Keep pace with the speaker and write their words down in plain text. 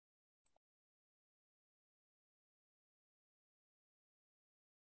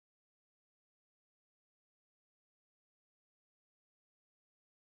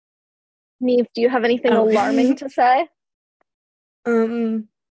Neve, do you have anything Oh. alarming to say? Um,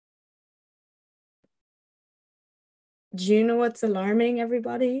 do you know what's alarming,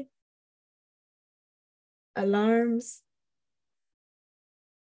 everybody? Alarms.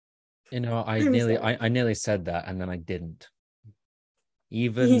 I I'm nearly sorry. I nearly said that and then I didn't.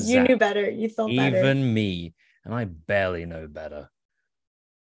 Even You knew Zach, better. You thought better. even me, and I barely know better,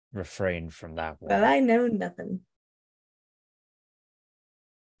 refrained from that Well, one. I know nothing.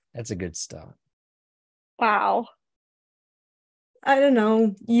 That's a good start. Wow. I don't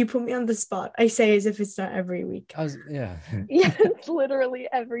know. You put me on the spot. I say as if it's not every week. Yeah. Yeah, it's literally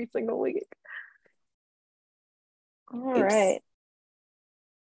every single week. All Oops. right.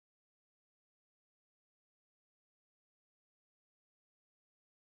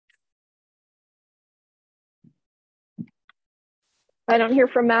 If I don't hear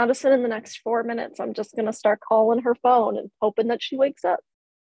from Madison in the next 4 minutes, I'm just gonna start calling her phone and hoping that she wakes up.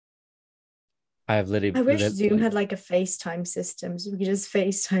 I have literally. I wish Zoom had like a FaceTime system, so we could just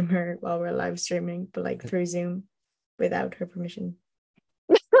FaceTime her while we're live streaming, but like through Zoom without her permission.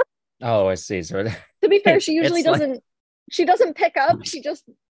 Oh, I see. So To be fair, she usually it's like- doesn't. She doesn't pick up. She just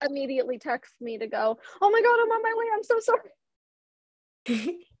immediately texts me to go, "Oh my god, I'm on my way. I'm so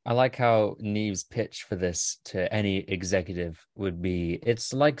sorry." I like how Neve's pitch for this to any executive would be,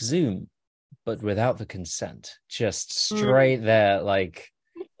 it's like Zoom, but without the consent. Just straight there, like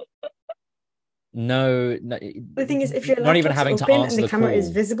no, The thing is, if your not even laptop's having to open and answer the camera call. is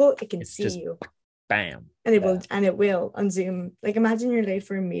visible, it can It's see just you. bam. And it will on Zoom. Like imagine you're late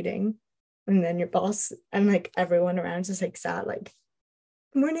for a meeting and then your boss and like everyone around just like sat like,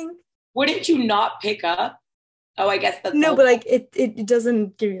 good morning. Wouldn't you not pick up? Oh, I guess that's no, but like it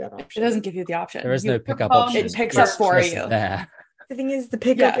doesn't give you that option. It doesn't give you the option. There is no pickup phone- option. It picks up It's for just you. There. The thing is, the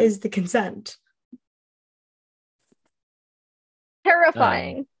pickup Yeah. is the consent.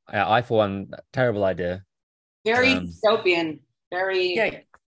 Terrifying. I for one, terrible idea. very dystopian. Very yeah.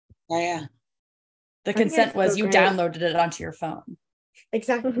 The I think consent it's was so you great. downloaded it onto your phone.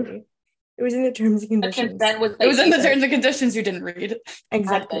 Exactly. It was in the terms and The conditions. consent was It was in the like, terms and conditions you didn't read.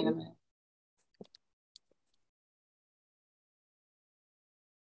 Exactly.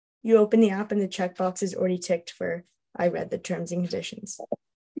 You open the app and the checkbox is already ticked for I read the terms and conditions.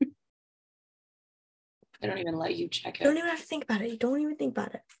 I don't even let you check You don't it. even have to think about it. You don't even think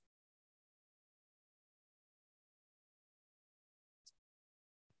about it.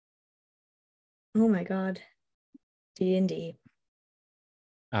 Oh my god. D&D.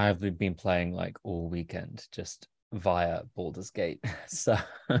 I've been playing like all weekend just via Baldur's Gate. So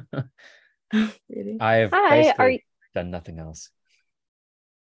Really? I've Hi, basically done nothing else.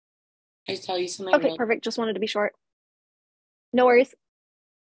 I tell you something. Okay, really, perfect. Just wanted to be short. No worries.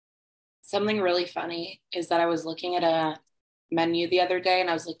 something really funny is that I was looking at a menu the other day and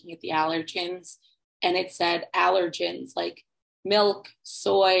I was looking at the allergens and it said allergens like milk,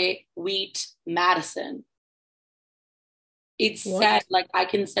 soy, wheat, Madison. It What? said like I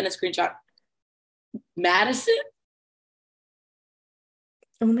can send a screenshot. Madison?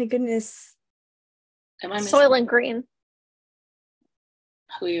 Oh my goodness. Am I missing? Soylent Green.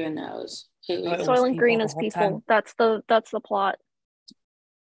 Who even knows? Soil- Soylent Green people is the whole people. time. That's the plot.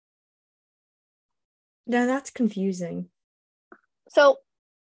 Now that's confusing. So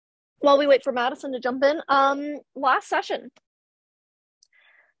while we wait for Madison to jump in, last session,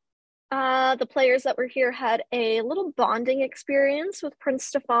 the players that were here had a little bonding experience with Prince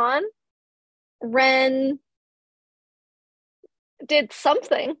Stefan. Ren did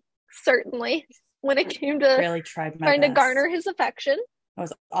something, certainly, when it came to Really tried my trying to best. garner his affection. I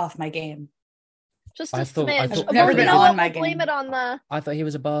was off my game. Just I a thought- smidge. I've never Well, been you know on what? my We'll blame game. it on the. I thought he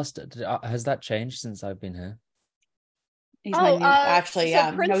was a bastard. Has that changed since I've been here? He's my new, actually, so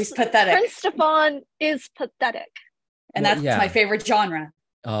yeah. Prince, No, he's pathetic. Prince Stefan is pathetic. And Well, that's yeah. my favorite genre.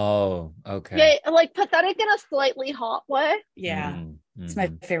 Oh, okay. Yeah, like pathetic in a slightly hot way. Yeah. Mm-hmm. It's my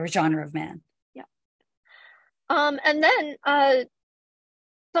favorite genre of man. And then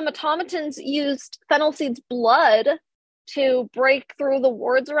some automatons used Fennelseed's blood to break through the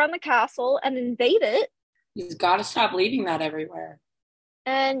wards around the castle and invade it. You've got to stop leaving that everywhere.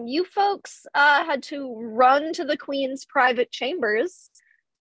 And you folks had to run to the Queen's private chambers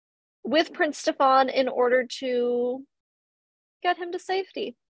with Prince Stefan in order to get him to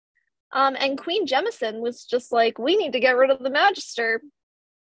safety. And Queen Jemison was just like, we need to get rid of the Magister.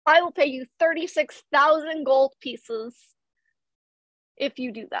 I will pay you 36,000 gold pieces if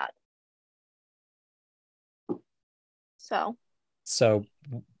you do that. So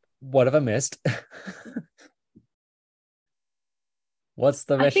what have I missed? What's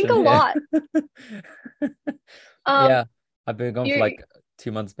the mission? I think a here? lot. Yeah, I've been gone for like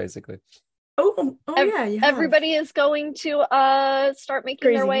 2 months basically. Yeah, you have. Everybody is going to start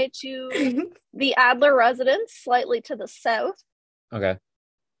making their way to the Adler residence, slightly to the south. Okay.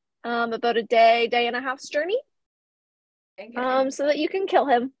 About a day and a half's journey. So that you can kill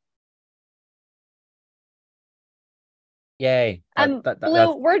him. Yay.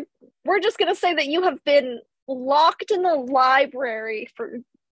 Blue, we're just gonna say that you have been locked in the library for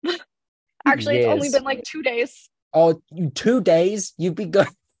actually it's only been like 2 days. Oh, 2 days? You've been gone.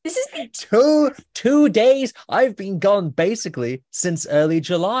 This is two days. I've been gone basically since early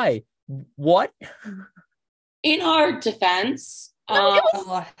July. What? In our defense, Courtney,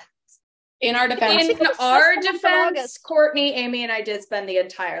 Amy, and I did spend the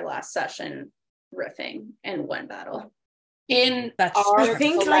entire last session riffing in one battle. I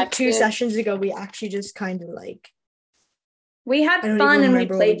think like 2 sessions ago, we actually just kind of like we had fun and we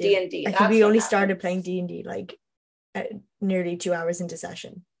played D&D. I think we only started playing D&D like nearly 2 hours into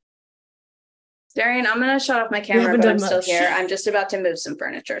session. Darian, I'm gonna shut off my camera, but I'm still here. I'm just about to move some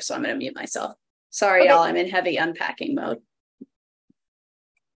furniture, so I'm gonna mute myself. Sorry, y'all. I'm in heavy unpacking mode.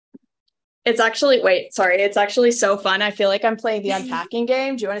 It's actually so fun. I feel like I'm playing the unpacking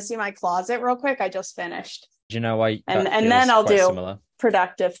game. Do you want to see my closet real quick? I just finished. Do you know why? And then I'll do similar.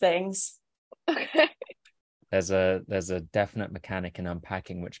 Productive things. Okay. There's a definite mechanic in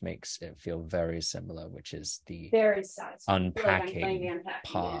unpacking which makes it feel very similar, which is the very unpacking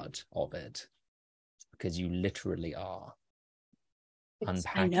part of it, because you literally are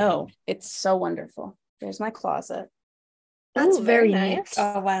unpacking. I know, it's so wonderful. There's my closet. That's very nice. neat.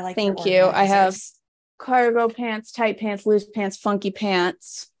 Oh, I like. Thank you. I have cargo pants, tight pants, loose pants, funky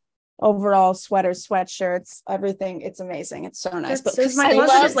pants, overall sweaters, sweatshirts, everything. It's amazing. It's so nice. That's but because so my nice.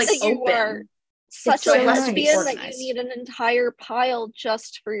 closet is like You are open. such so a nice. lesbian that you need an entire pile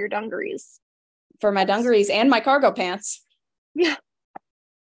just for your dungarees. For my dungarees and my cargo pants. Yeah.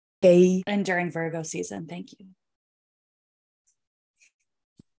 Gay. And during Virgo season. Thank you.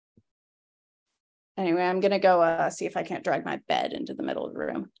 Anyway, I'm gonna go see if I can't drag my bed into the middle of the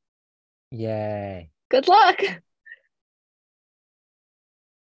room. Yay. Good luck.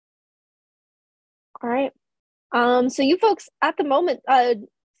 All right. So you folks at the moment,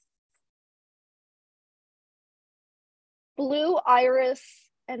 Blue, Iris,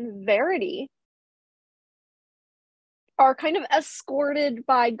 and Verity are kind of escorted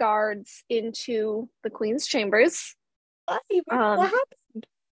by guards into the Queen's chambers. What happened?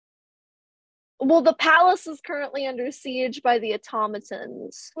 Well, the palace is currently under siege by the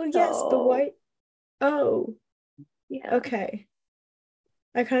automatons. Well, yes, but why? Oh, yeah. Okay.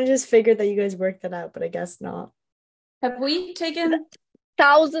 I kind of just figured that you guys worked that out, but I guess not. Have we taken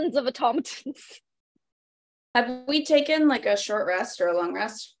thousands of automatons? Have we taken like a short rest or a long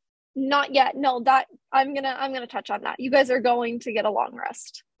rest? Not yet. No, that I'm gonna touch on that. You guys are going to get a long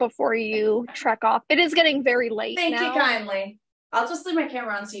rest before you trek off. It is getting very late. Thank you kindly. I'll just leave my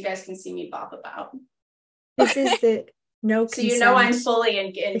camera on so you guys can see me bop about. This is the no so you know I'm fully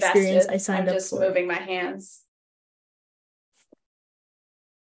invested. I signed up just for. Moving my hands.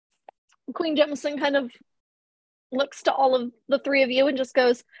 Queen Jemison kind of looks to all of the three of you and just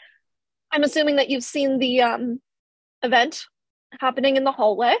goes, I'm assuming that you've seen the event happening in the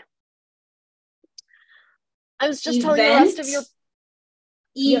hallway. I was just telling the rest of your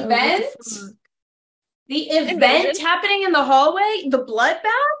event. The event happening in the hallway? The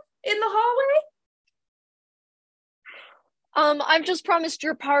bloodbath in the hallway? I've just promised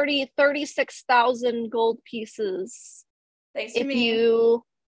your party 36,000 gold pieces. Thanks if you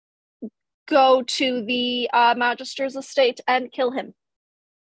go to the Magister's estate and kill him.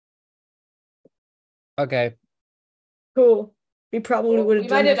 Okay. Cool. We probably would have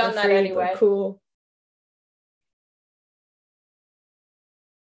done that free, anyway. Cool.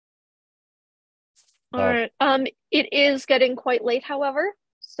 All right. It is getting quite late, however.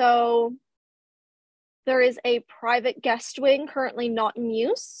 So there is a private guest wing currently not in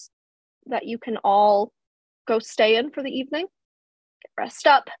use that you can all go stay in for the evening. Get rest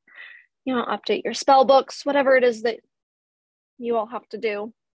up. Update your spell books, whatever it is that you all have to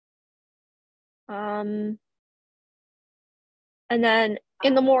do. And then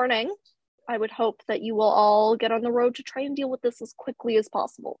in the morning, I would hope that you will all get on the road to try and deal with this as quickly as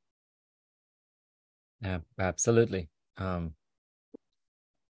possible. Yeah, absolutely. That's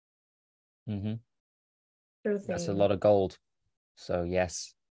a lot of gold. So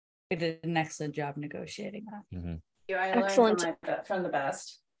yes. We did an excellent job negotiating that. Excellent. From the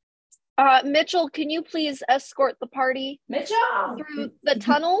best. Mitchell, can you please escort the party through the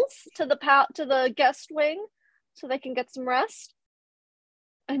tunnels to the guest wing so they can get some rest?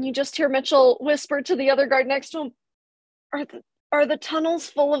 And you just hear Mitchell whisper to the other guard next to him, Are the tunnels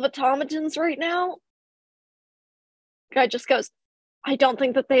full of automatons right now? Guy just goes, I don't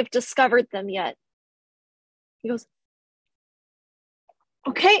think that they've discovered them yet. He goes,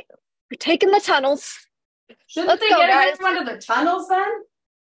 okay, we're taking the tunnels. Shouldn't Let's they go, get guys. everyone to the tunnels then?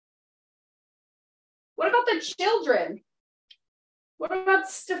 What about the children? What about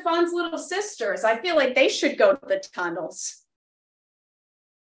Stefan's little sisters? I feel like they should go to the tunnels.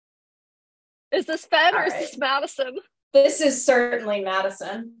 Is this Fenn or All is right. this Madison? This is certainly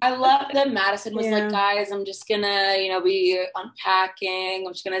Madison. I love that Madison was Yeah. like, guys, I'm just gonna, be unpacking.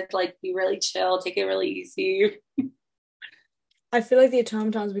 I'm just gonna be really chill, take it really easy. I feel like the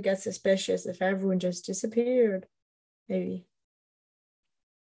automatons would get suspicious if everyone just disappeared. Maybe.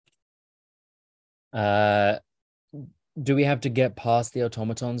 Do we have to get past the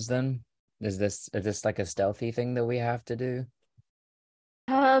automatons then? Is this like a stealthy thing that we have to do?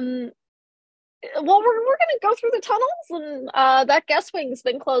 Well, we're gonna go through the tunnels, and that guest wing's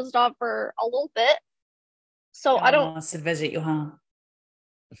been closed off for a little bit. So I don't wants to visit you, huh?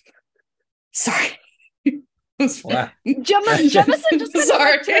 Sorry. Wow. Jemison just kind of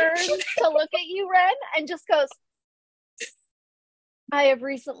Sorry. turns to look at you, Ren, and just goes, I have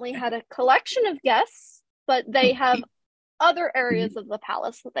recently had a collection of guests, but they have other areas of the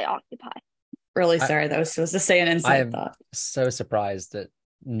palace that they occupy. Really sorry, that was supposed to say an I inside am thought. so surprised that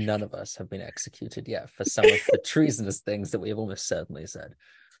none of us have been executed yet for some of the treasonous things that we have almost certainly said.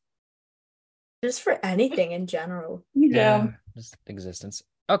 Just for anything in general. Just existence.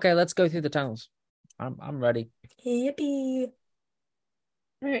 Okay, let's go through the tunnels. I'm ready. Yippee.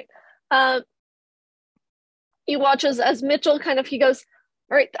 All right. You watch as Mitchell he goes,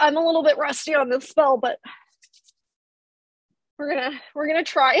 all right, I'm a little bit rusty on this spell, but we're gonna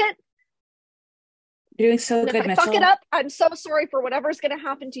try it. You're doing so And good, if I Mitchell. fuck it up, I'm so sorry for whatever's gonna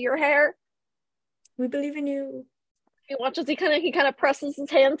happen to your hair. We believe in you. He watches, he kind of presses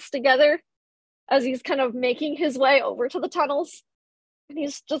his hands together as he's kind of making his way over to the tunnels. And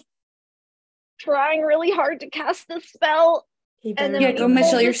he's just trying really hard to cast this spell. He And better then Yeah, when go he Mitchell.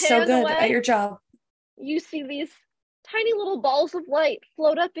 pulls You're his so hand good away, at your job. you see these tiny little balls of light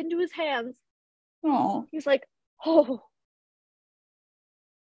float up into his hands. Oh, He's like, oh,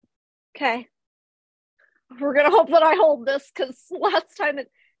 okay. We're gonna hope that I hold this, because last time it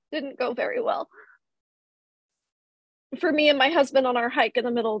didn't go very well. For me and my husband on our hike in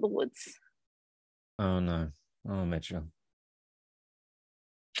the middle of the woods. Oh no. Oh, Mitchell.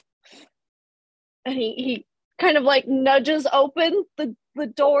 And he kind of nudges open the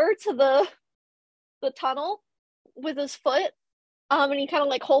door to the tunnel with his foot. And he kind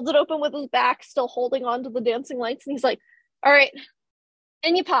of holds it open with his back, still holding on to the dancing lights. And he's like, all right,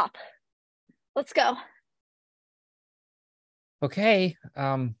 in you pop. Let's go. Okay.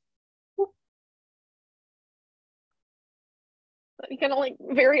 He kind of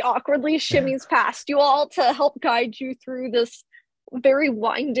very awkwardly shimmies past you all to help guide you through this very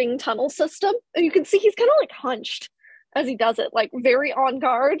winding tunnel system. And you can see he's kind of hunched as he does it, very on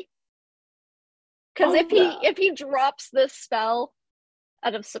guard. Because if he drops this spell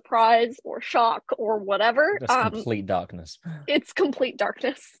out of surprise or shock or whatever, Just complete darkness. it's complete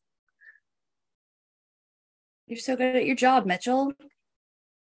darkness. you're so good at your job, Mitchell.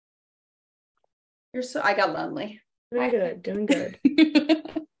 I got lonely. Doing good.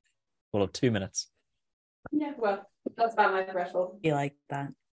 Full of 2 minutes. Yeah, well, that's about my threshold. You like that?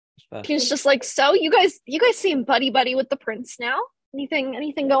 He's just so you guys seem buddy with the prince now. Anything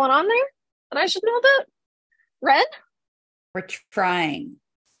going on there that I should know about? Ren? We're trying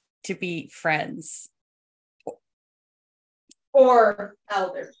to be friends. Or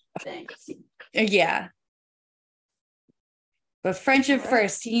elder. Thanks. Yeah. But friendship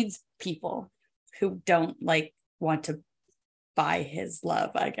first. He needs people who don't want to buy his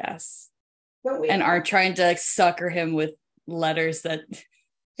love, I guess. And aren't trying to sucker him with letters that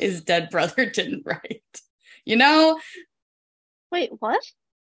his dead brother didn't write. Wait, what?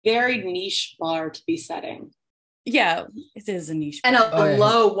 Very niche bar to be setting. Yeah, it is a niche. And a Oh, yeah.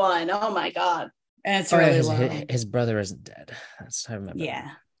 low one. Oh my God. And it's Oh, yeah, really his, low. his brother isn't dead. I remember.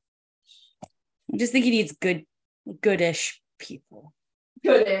 Yeah. I just think he needs goodish people.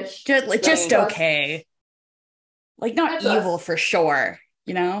 Goodish. Just okay. Not That's evil us. for sure,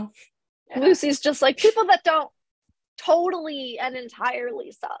 Yeah. Lucy's just people that don't totally and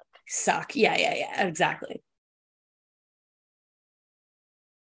entirely suck. Suck. Yeah, exactly.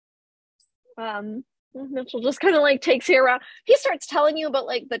 Mitchell just kind of takes you around. He starts telling you about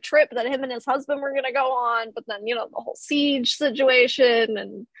the trip that him and his husband were gonna go on, but then the whole siege situation,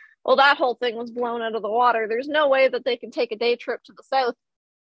 and well, that whole thing was blown out of the water. There's no way that they can take a day trip to the south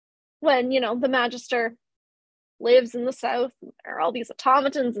when the Magister lives in the south. There are all these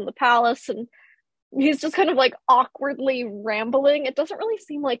automatons in the palace, and he's just kind of like awkwardly rambling. It doesn't really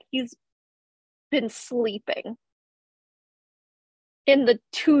seem like he's been sleeping in the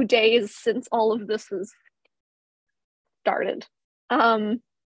 2 days since all of this was started. And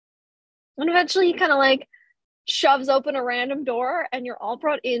eventually he kind of like shoves open a random door, and you're all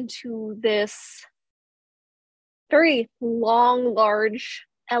brought into this very long, large,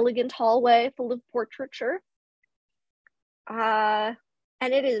 elegant hallway full of portraiture. And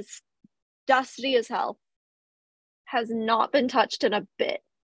it is dusty as hell. Has not been touched in a bit.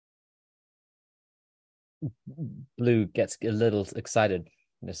 Blue gets a little excited.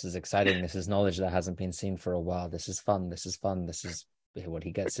 This is exciting. This is knowledge that hasn't been seen for a while. This is fun. This is fun. This is what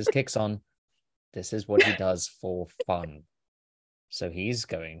he gets his kicks on. This is what he does for fun. So he's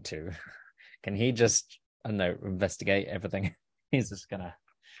going to. Can he just, I don't know, investigate everything? He's just gonna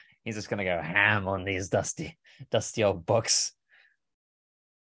go ham on these dusty old books.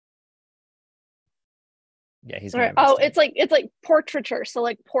 Yeah, he's gonna it's like portraiture, so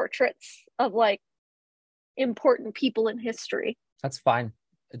like portraits of like important people in history. That's fine.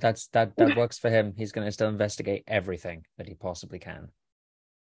 That works for him. He's gonna still investigate everything that he possibly can.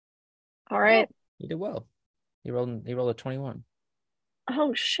 All right. You did well. You rolled a 21.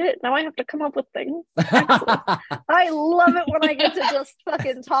 Oh shit, now I have to come up with things. Excellent. I love it when I get to just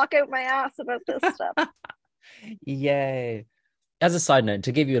fucking talk out my ass about this stuff. Yay. As a side note,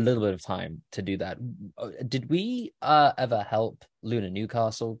 to give you a little bit of time to do that, did we ever help Luna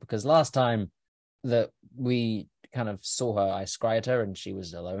Newcastle? Because last time that we kind of saw her, I scryed her and she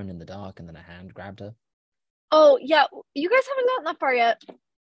was alone in the dark, and then a hand grabbed her. Oh yeah, you guys haven't gotten that far yet.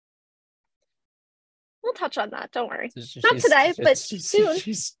 We'll touch on that. Don't worry. Not today, but soon.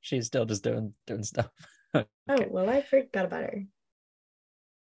 She's still just doing stuff. Okay. Oh well, I forgot about her.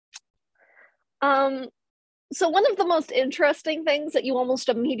 So one of the most interesting things that you almost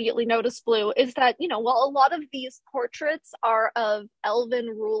immediately notice, Blue, is that, you know, while a lot of these portraits are of elven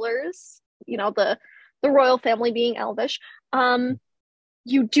rulers, you know, the royal family being elvish, you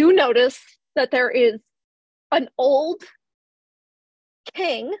do notice that there is an old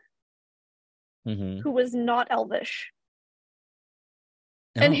king who was not elvish.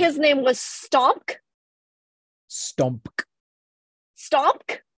 Oh. And his name was Stomp.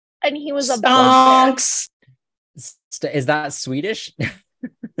 And he was a Stonks. Is that Swedish?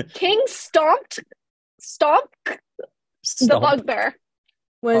 King Stomp, the bugbear.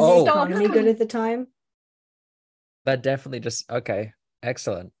 Was the economy good at the time? That definitely just, okay,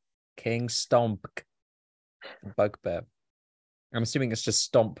 excellent. King Stomp, bugbear. I'm assuming it's just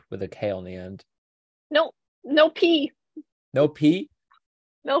Stomp with a K on the end. No P. No P?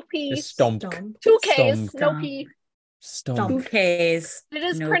 No P. Just Stomp. 2 Ks, no P. Stomp. 2 Ks. It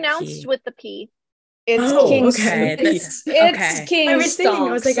is pronounced with the P. It's King. Okay. It's King. I was thinking,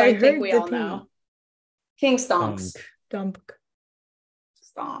 I was like, I heard we the all P. know. King Stonks. Stonks.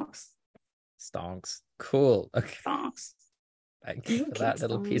 Cool. Okay. Stonks. Thank you for that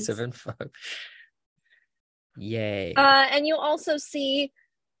little piece of info. Yay. And you also see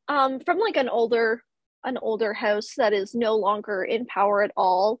from like an older house that is no longer in power at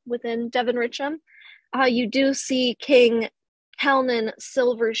all within Devon Richham, you do see King Kelnan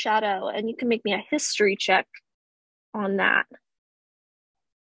Silver Shadow, and you can make me a history check on that.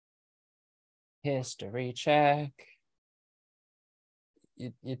 History check.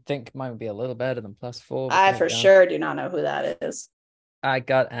 You'd think mine would be a little better than +4. I for sure do not know who that is. I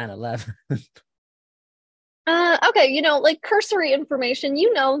got an 11. Okay, you know, like cursory information,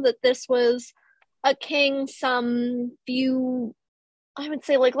 you know that this was a king some few, I would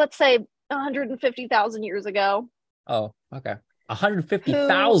say, like, let's say 150,000 years ago. Oh, okay.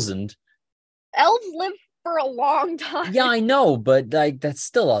 150,000? Elves live for a long time. Yeah, I know, but like that's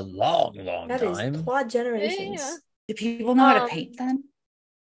still a long time. That is quad generations. Yeah. Do people know how to paint then?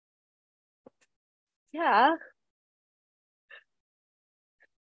 Yeah.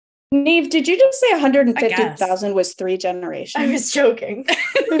 Neve, did you just say 150,000 was 3 generations? I was joking.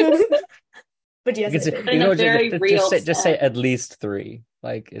 But yes, just say at least 3.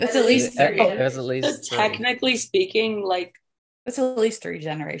 Like it's at least 3. It's at least 3. Technically speaking, like it's at least 3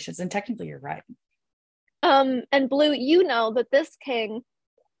 generations, and technically you're right. And Blue, you know that this king,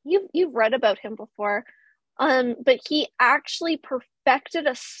 you've read about him before, but he actually perfected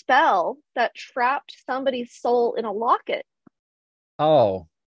a spell that trapped somebody's soul in a locket. Oh,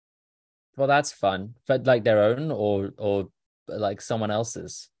 well, that's fun. But like their own, or like someone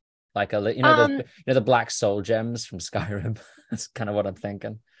else's, like the black soul gems from Skyrim. That's kind of what I'm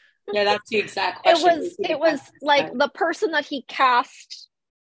thinking. Yeah, that's the exact question. It was like the person that he cast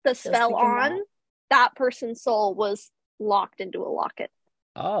the spell on that person's soul was locked into a locket.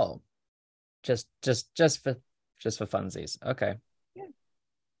 Oh, just for funsies. Okay. Yeah.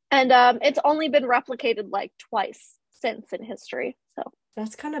 And it's only been replicated like twice since in history. So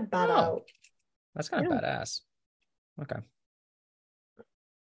That's kind of bad Oh. out. That's kind of Yeah. badass. Okay.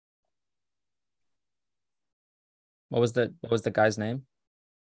 What was the guy's name?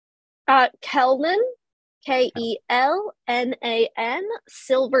 Kelnan, Kelnan,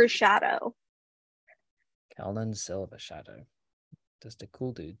 Silver Shadow. Kelnan Silver Shadow. Just a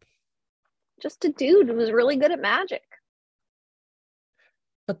cool dude. Just a dude who was really good at magic.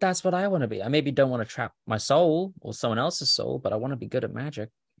 But that's what I want to be. I maybe don't want to trap my soul or someone else's soul, but I want to be good at magic.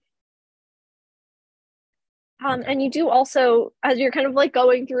 Okay. And you do also, as you're kind of like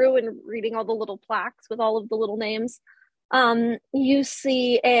going through and reading all the little plaques with all of the little names, you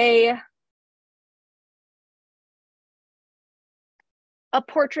see a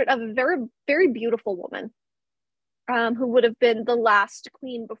portrait of a very, very beautiful woman, who would have been the last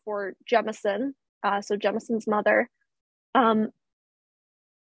queen before Jemison, so Jemison's mother, Queen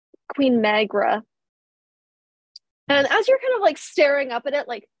Magra. And as you're kind of like staring up at it,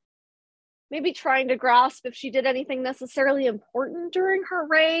 like maybe trying to grasp if she did anything necessarily important during her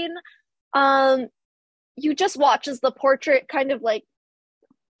reign, you just watch as the portrait kind of like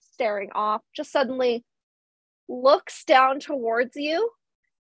staring off, just suddenly looks down towards you,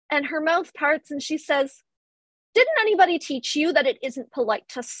 and her mouth parts and she says, "Didn't anybody teach you that it isn't polite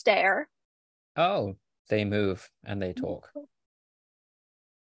to stare?" Oh, they move and they talk.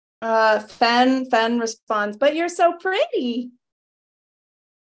 Fen responds, "But you're so pretty."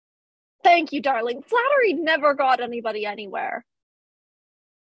 "Thank you, darling. Flattery never got anybody anywhere."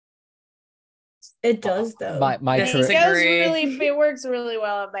 It does though. My This It is charisma, it works really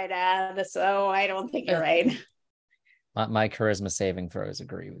well with my dad, so I don't think you're right. my charisma saving throws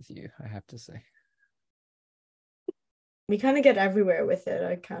agree with you, I have to say. We kind of get everywhere with it,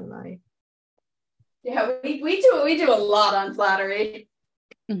 I can't lie. Yeah, we do a lot on flattery.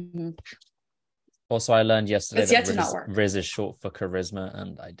 Mhm. Also, I learned yesterday It's yet that to not work. Riz is short for charisma,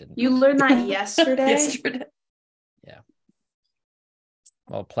 and I didn't. You learned that yesterday? Yesterday.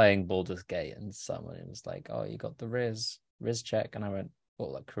 While playing Baldur's Gate, and someone was like, "Oh, you got the Riz check," and I went, "Oh,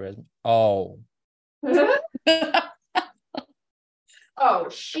 like charisma." Oh, Oh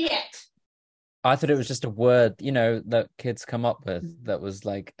shit. I thought it was just a word, that kids come up with. That was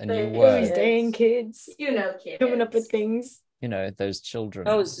like a new It was word. dang kids You know, kids. coming up with things. Those children,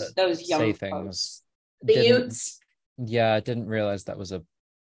 Those that young say folks. things. The Didn't- Utes. Yeah, I didn't realize that was a.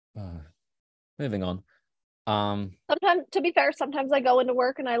 Moving on. Sometimes, to be fair, sometimes I go into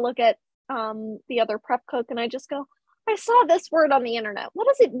work and I look at the other prep cook and I just go, "I saw this word on the internet. What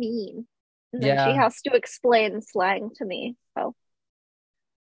does it mean?" And then she Yeah. has to explain slang to me. So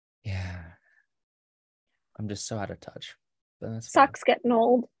Yeah, I'm just so out of touch. But that's fine. sucks getting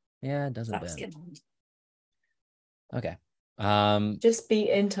old. Yeah, it does a That's bit. good. Okay. Just be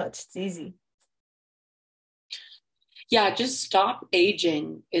in touch. It's easy. Yeah, just stop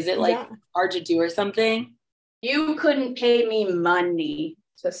aging. Is it like Yeah. hard to do or something? You couldn't pay me money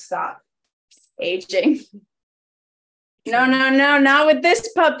to stop aging. No, not with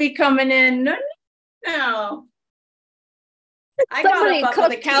this puppy coming in. No. I Somebody got up off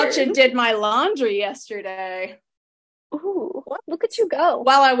the cooked couch you. and did my laundry yesterday Ooh, look at you go.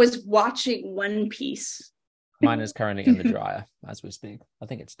 while I was watching One Piece. Mine is currently in the dryer as we speak. I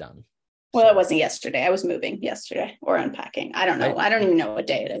think it's done. Well, So- it wasn't yesterday. I was moving yesterday or unpacking. I don't know. Right. I don't even know what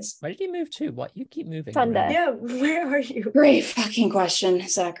day it is. Where did you move to? What you keep moving? Sunday. around? Yeah, where are you? Great fucking question,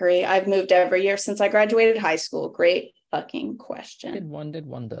 Zachary. I've moved every year since I graduated high school. Great fucking question. Did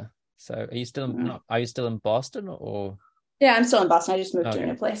wonder. So are you still in, Mhm. are you still in Boston or? Yeah, I'm still in Boston. I just moved to a Okay.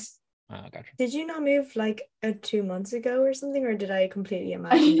 new place. Oh, gotcha. Did you not move like 2 months ago or something, or did I completely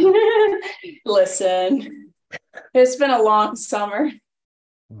imagine that? Listen, it's been a long summer,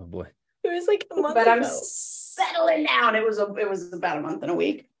 Oh boy. It was like a month but I'm ago. settling down. It was about a month and a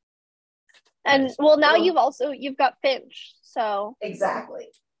week. And Nice. well, now Well- you've got Finch. So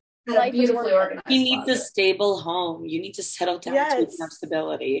Exactly. Had Life a is beautifully working. organized. You need a closet. stable home. You need to settle down to Yes. enough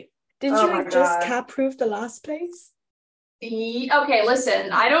stability. Didn't Oh you my like just God. cat-proof the last place? Okay,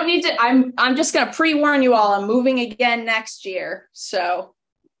 listen. I don't need to. I'm just gonna pre-warn you all. I'm moving again next year, so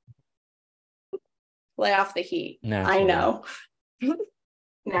lay off the heat. Naturally. I know.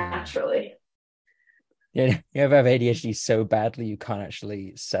 Naturally. Yeah, you ever have ADHD so badly you can't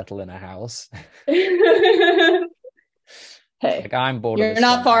actually settle in a house? Hey, Like I'm bored. you're of the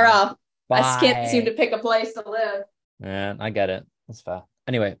not far summer. off. I just can't Bye. seem to pick a place to live. Yeah, I get it. That's fair.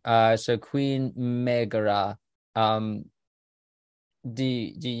 Anyway, so Queen Megara, Do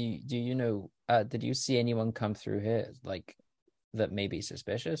you know? Did you see anyone come through here like that may be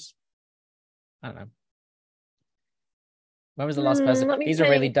suspicious? I don't know. When was the last person? Let me These are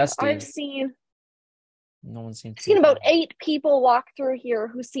really think. dusty. I've seen No one seems. about 8 people walk through here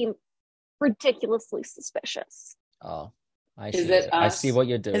who seem ridiculously suspicious. Oh, I Is see. it I us? see what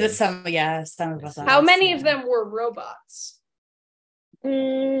you're doing. Is it some? Yeah, some of us. How How many yeah. of them were robots?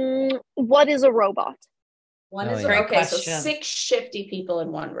 What is a robot? One Oh, is yeah. Great okay. So question. 6 shifty people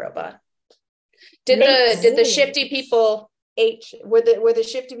and 1 robot. Did Makes the sense. shifty people were the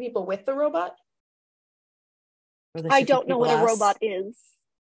shifty people with the robot? Or the I shifty don't know people what a us? robot is.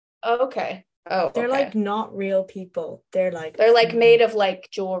 Oh, okay. Oh, They're okay. like not real people. They're like made of like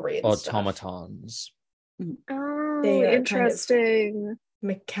jewelry and stuff. automatons. Oh, They are kind of interesting.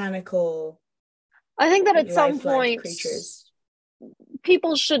 mechanical I think that at some lifelike point creatures.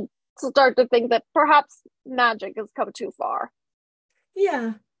 people should start to think that perhaps magic has come too far.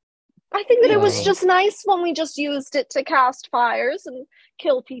 Yeah. I think that it was Oh. just nice when we just used it to cast fires and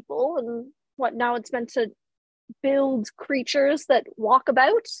kill people, and what now it's meant to build creatures that walk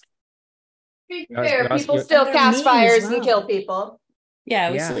about. To be You're- fair, you're- people you're- still And they're cast mean as fires and well. kill people.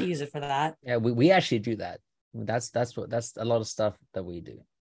 Yeah, we Yeah. still use it for that. Yeah, we actually do that. That's a lot of stuff that we do.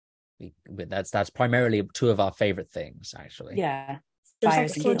 That's primarily 2 of our favorite things, actually. Yeah. There's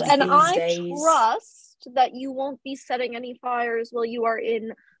Fires like and kids killing. And these I days. trust that you won't be setting any fires while you are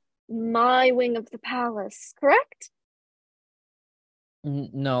in my wing of the palace, correct?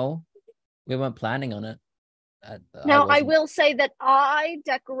 No, we weren't planning on it. Now, I wasn't. will say that I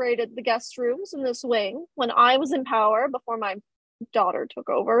decorated the guest rooms in this wing when I was in power before my daughter took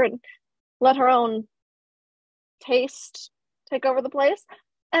over and let her own taste take over the place.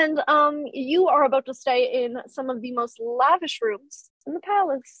 And you are about to stay in some of the most lavish rooms in the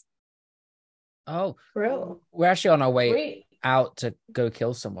palace. Oh, Bro. we're actually on our way Great. out to go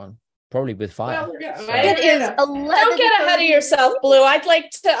kill someone, probably with fire. Well, yeah, So- It is 11:30. Don't get ahead of yourself, Blue. I'd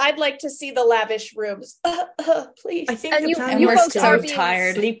like to see the lavish rooms. Please. I think And the you- plan you was folks to are being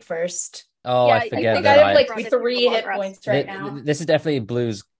tired. sleep first. Oh, Yeah, I I forget I think that I have I. like Run if 3 you're hit long rest. points right now. This is definitely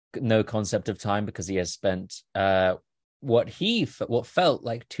Blue's no concept of time because he has spent what felt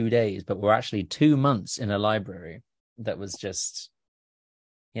like 2 days, but were actually 2 months in a library. That was just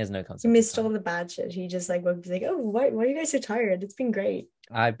he has no concept. He missed of all time. the bad shit. He just like was like, oh, why are you guys so tired? It's been great.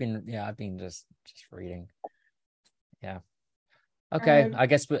 I've been just reading. Yeah. Okay, I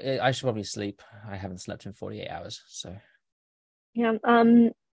guess I should probably sleep. I haven't slept in 48 hours, so. Yeah.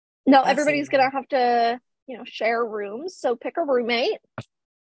 No, That's everybody's it. gonna have to, share rooms. So pick a roommate.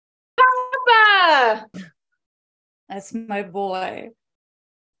 Papa! That's my boy.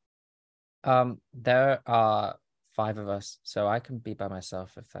 There are 5 of us, so I can be by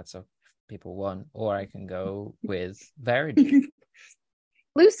myself if that's what people want, or I can go with Verity.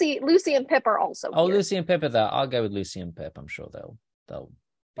 Lucy and Pip are also Oh, here. Lucy and Pip are there. I'll go with Lucy and Pip. I'm sure they'll.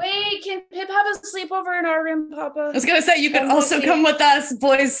 Wait, can Pip have a sleepover in our room, I Papa? was gonna say you could And also Lucy. come with us,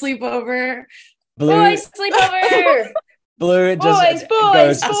 boys sleepover. Boys, sleepover! Blue just Boys,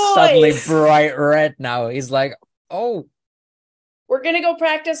 goes boys. suddenly bright red now. He's like, oh, We're gonna go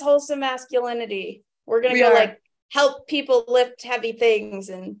practice wholesome masculinity. We're gonna We go are. help people lift heavy things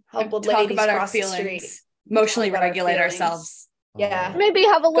and help old Talk ladies about our cross the street. feelings. Emotionally Talk about our regulate feelings. ourselves. Yeah. Maybe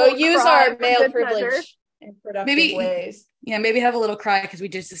have a Go little use cry our for male good privilege measure. in productive Maybe- ways. Yeah, maybe have a little cry because we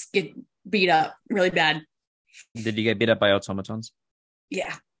just get beat up really bad. Did you get beat up by automatons?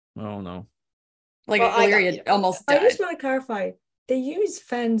 Yeah. Oh no. Like Well, I got Illyria beat up. almost I died. just want to clarify. They use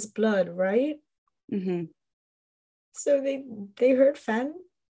Fen's blood, right? Mm-hmm. So they hurt Fen?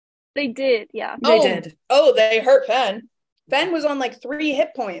 They did, yeah. They did. Oh, they hurt Fen. Fen was on 3 hit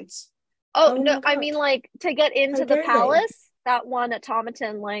points. Oh, Oh no, my I God. mean, to get into How the dare they? palace, that one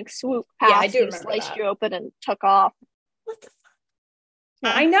automaton, swooped Yeah, I past do you, remember sliced that. you open, and took off. What the fuck?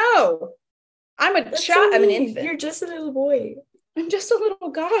 Yeah. I know. I'm an That's so I'm an mean. infant. You're just a little boy. I'm just a little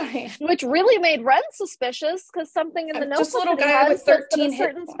guy. Which really made Ren suspicious, because something in the I'm notebook just a little that he guy has with says that 13 a hit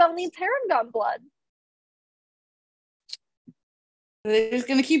certain spell points. needs Herringon blood. They're just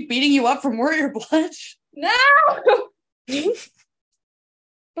gonna keep beating you up from warrior blood. No!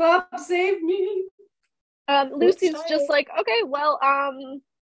 Bob, save me. Lucy's tired. just like, okay, well, I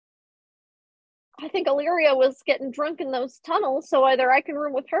think Illyria was getting drunk in those tunnels, so either I can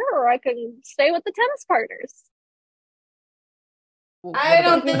room with her or I can stay with the tennis partners. I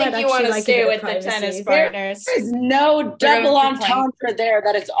don't We might think you want to actually like a stay bit of with the privacy. tennis There partners. There is no They're double gonna complain. entendre there.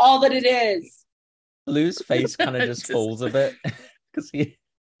 That is all that it is. Blue's face kind of just Just- falls a bit because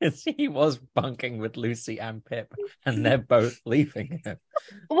He was bunking with Lucy and Pip, and they're both leaving him.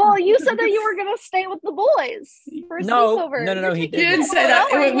 Well, you said that you were gonna stay with the boys for a No, sleepover. no, he You didn't say that.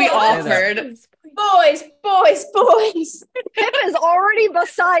 Oh, We well, offered. Boys. Pip is already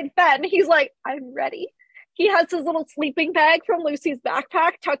beside Fen. He's like, I'm ready. He has his little sleeping bag from Lucy's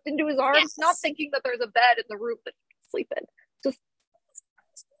backpack tucked into his arms, not thinking that there's a bed in the room that he can sleep in. Just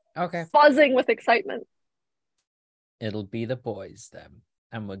Okay. buzzing with excitement. It'll be the boys then.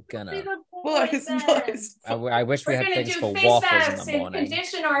 And we're gonna... Boys. I wish we had things for waffles in the morning.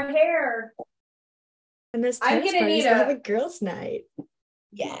 Condition our hair. And this I'm tennis gonna party's need gonna a- have a girls' night.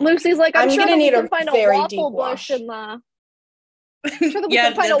 Yeah. Lucy's like, I'm I'm sure gonna that we need can a find a very waffle deep bush wash. in the... I'm sure that we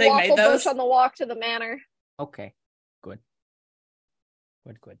Yeah, can find did a they make waffle those? bush on the walk to the manor. Okay. Good.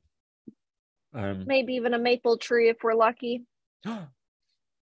 Maybe even a maple tree if we're lucky.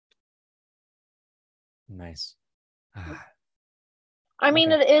 Nice. I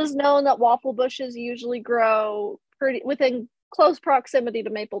mean, Okay. it is known that waffle bushes usually grow pretty within close proximity to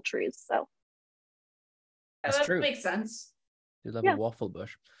maple trees. So That's that true. makes sense. You love Yeah. a waffle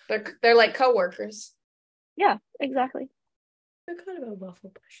bush. They're like coworkers. yeah, exactly. They're kind of a waffle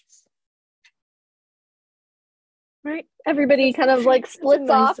bushes. Right. Everybody That's kind of a- like that's a splits nice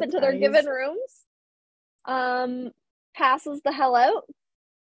off into their surprise. given rooms. Passes the hell out.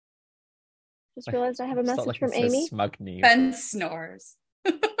 Just realized I have a It's not message like from it says Amy. Smug news. Ben snores.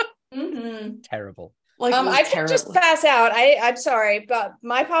 Mm-hmm. Terrible. Like I can just terribly. pass out. I'm sorry, but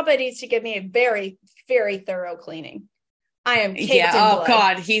my papa needs to give me a very, very thorough cleaning. I am caked in blood.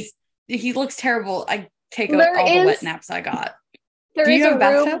 God, he looks terrible. I take out There all the is- wet naps I got. There Do is you have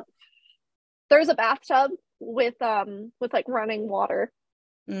a room. bathtub? There's a bathtub with like running water.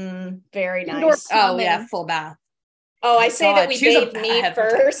 Very Indoor nice. Oh yeah, plumbing. full bath. Oh, I say that God, we choose a bathe me bath.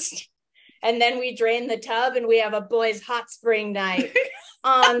 first, and then we drain the tub, and we have a boys' hot spring night.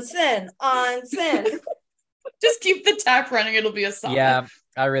 Onsen. Just keep the tap running. It'll be a sauna. Yeah,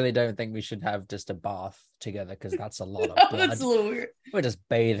 I really don't think we should have just a bath together because that's a lot of Oh, blood. that's a little weird. We're just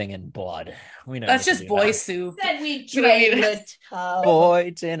bathing in blood. We know That's just boy soup. Said we You know what I drain mean? the tub.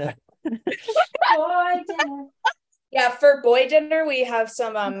 boy dinner. Boy dinner. Yeah, for boy dinner we have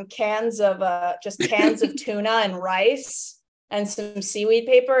some cans of cans of tuna and rice and some seaweed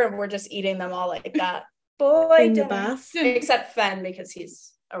paper, and we're just eating them all like that. Boy In the dinner. bath. Except Fen because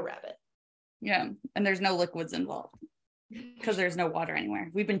he's a rabbit. Yeah, and there's no liquids involved because there's no water anywhere.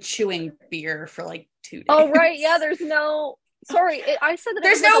 We've been chewing beer for like 2 days. Oh right, yeah. There's no. Sorry, I said that.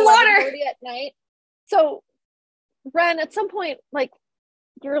 There's it was no like water! 11:30 at night. So, Ren, at some point, like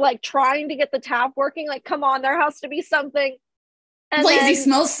you're like trying to get the tap working. Like, come on, there has to be something. And Lazy then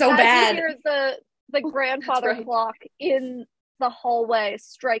smells so as bad. You hear the grandfather right. clock in the hallway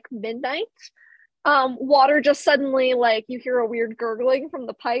strike midnight. Water just suddenly, like, you hear a weird gurgling from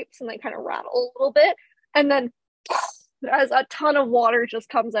the pipes and they kind of rattle a little bit, and then as a ton of water just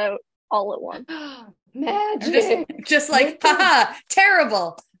comes out all at once. Magic. Just like, haha,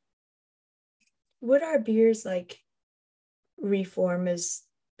 terrible. Would our beers like reform as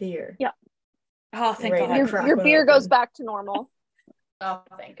beer? Yeah. Oh, thank Right, God. Your, crack your one beer open. goes back to normal. Oh,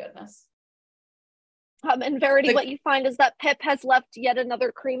 thank goodness. And Verity, The- what you find is that Pip has left yet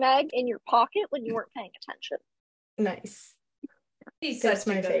another cream egg in your pocket when you weren't paying attention. Nice. He's That's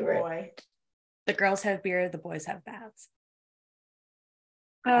such a my good favorite. boy. The girls have beer, the boys have baths.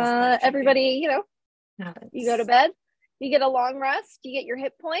 As they should be. Everybody, you know, Happens. you go to bed, you get a long rest, you get your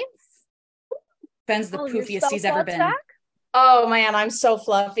hit points. Ben's the all your poofiest spell he's ever slots been. back. Oh man, I'm so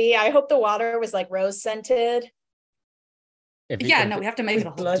fluffy. I hope the water was like rose scented. Yeah, no, we have to make it a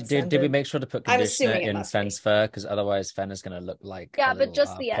whole. Blood Did we scented. make sure to put I'm conditioner assuming it in must Fen's fur? Because otherwise Fen is going to look like Yeah, a but little,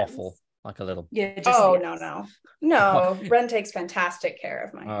 just the ends. poffle, like a little... Yeah, just Oh the ends. no. Ren takes fantastic care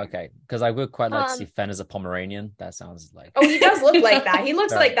of my Oh, hair. okay, because I would quite like to see Um, Fen as a Pomeranian. That sounds like... Oh, he does look like that. He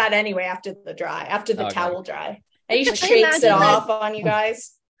looks Sorry. like that anyway after the Okay. towel dry. And he I shakes it imagine that- off on you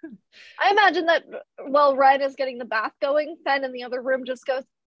guys. I imagine that while Ren is getting the bath going, Fen in the other room just goes,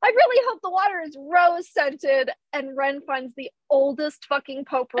 I really hope the water is rose scented, and Ren finds the oldest fucking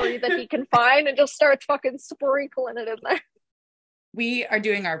potpourri that he can find and just starts fucking sprinkling it in there. We are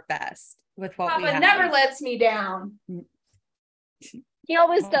doing our best with what we Papa have. never lets me down. He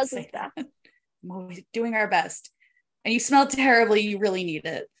always Don't does say his best. I'm always doing our best. And you smell terribly. You really need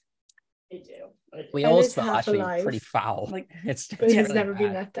it. I do. We And all it's smell half actually alive. pretty foul. Like- it's But he's really never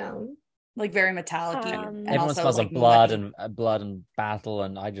been bad. let down. Like very metallic. Everyone smells of blood and battle,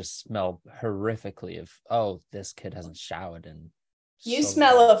 and I just smell horrifically of this kid hasn't showered in. You so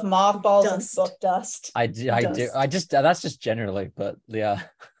smell long. of mothballs Dust. and book dust. I do. dust. That's just generally, but yeah.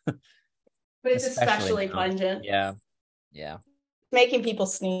 But it's Especially especially now. pungent. Yeah. Making people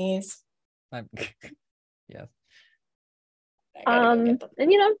sneeze. Yeah. And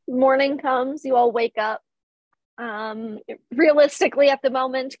morning comes, you all wake up. Realistically, at the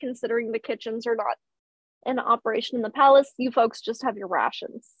moment, considering the kitchens are not in operation in the palace, you folks just have your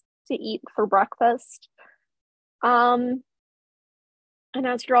rations to eat for breakfast. And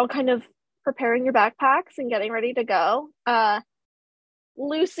as you're all kind of preparing your backpacks and getting ready to go,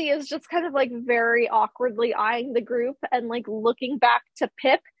 Lucy is just kind of like very awkwardly eyeing the group and like looking back to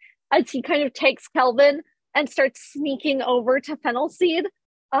Pip as he kind of takes Kelvin and starts sneaking over to Fennelseed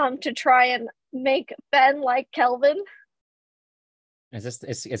to try and make Ben like Kelvin.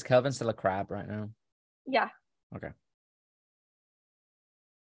 Is Kelvin still a crab right now? Yeah. Okay.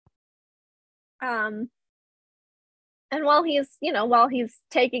 And while he's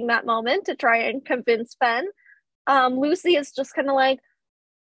taking that moment to try and convince Ben, Lucy is just kind of like,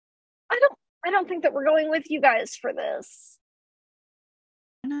 I don't think that we're going with you guys for this.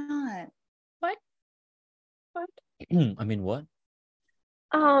 Why not? What? I mean, what?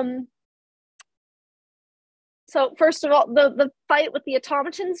 So first of all, the fight with the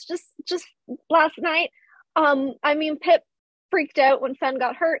automatons just last night. Pip freaked out when Fen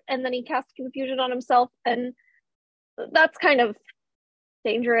got hurt, and then he cast confusion on himself, and that's kind of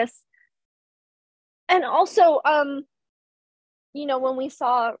dangerous. And also, when we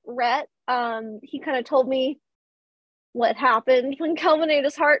saw Rhett, he kind of told me what happened when Kelvin ate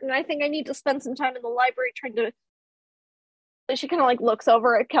his heart, and I think I need to spend some time in the library trying to. She kind of like looks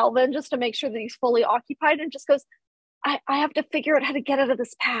over at Kelvin just to make sure that he's fully occupied, and just goes, I have to figure out how to get out of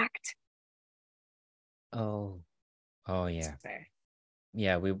this pact. Oh yeah.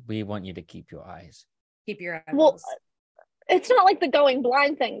 Yeah, we want you to keep your eyes. Keep your eyes. Well, it's not like the going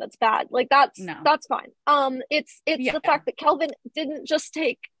blind thing that's bad. Like that's fine. It's the fact that Kelvin didn't just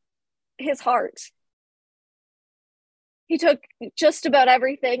take his heart. He took just about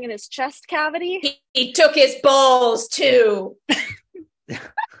everything in his chest cavity. He took his balls too.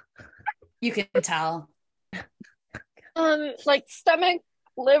 You can tell. Like stomach,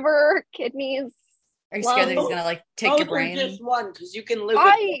 liver, kidneys. Are you scared that he's gonna like take your brain? Just one, because you can live.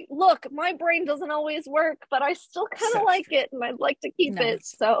 Look, my brain doesn't always work, but I still kind of like it, and I'd like to keep it.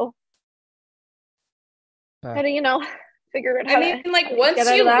 So, how do figure it out? I mean, like once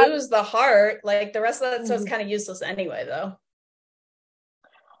you lose the heart, like the rest of that stuff's kind of useless anyway, though.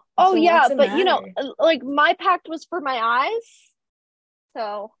 Oh so yeah, but like my pact was for my eyes.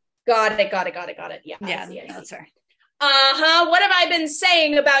 So got it. Yeah, that's fair. What have I been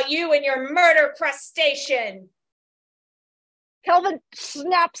saying about you and your murder crustacean? Kelvin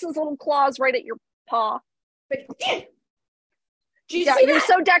snaps his little claws right at your paw. You're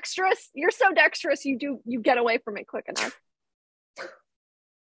so dexterous. You get away from it quick enough.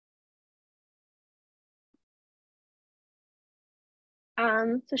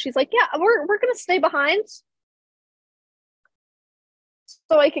 So she's like, yeah, we're gonna stay behind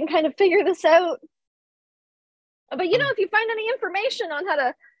so I can kind of figure this out. But if you find any information on how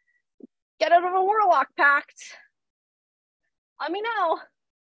to get out of a warlock pact, let me know.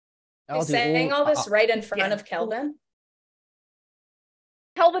 You're saying all this right in front of Kelvin?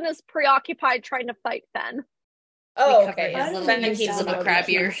 Kelvin is preoccupied trying to fight Fen. Oh, okay. Fen keeps little crab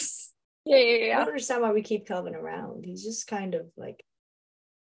ears. Yeah. I don't understand why we keep Kelvin around. He's just kind of like.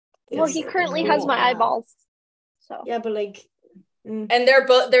 Well, he currently has my eyeballs. So yeah, but like. And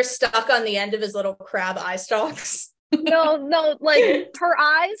they're stuck on the end of his little crab eye stalks. No, like her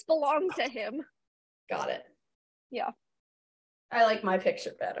eyes belong to him. Got it. Yeah. I like my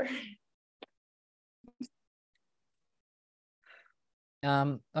picture better.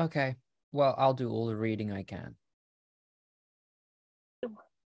 Okay. Well, I'll do all the reading I can.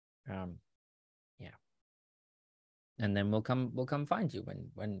 Yeah. And then we'll come find you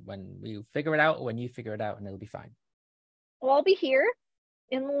when we figure it out, or when you figure it out, and it'll be fine. Well, I'll be here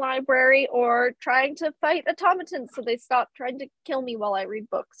in the library or trying to fight automatons so they stop trying to kill me while I read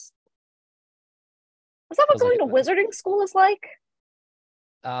books. Is that what going to wizarding school is like?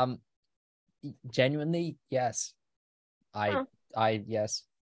 Genuinely, yes. I yes.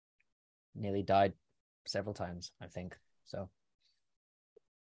 Nearly died several times, I think. So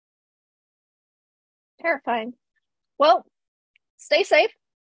terrifying. Well, stay safe.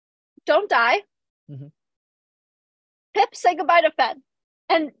 Don't die. Mm-hmm. Pip, say goodbye to Fen.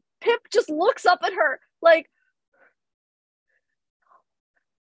 And Pip just looks up at her like,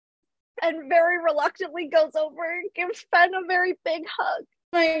 and very reluctantly goes over and gives Fen a very big hug.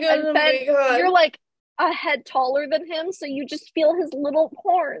 My God, and Fen, you're like a head taller than him, so you just feel his little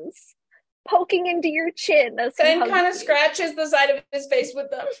horns poking into your chin. As Fen kind of scratches the side of his face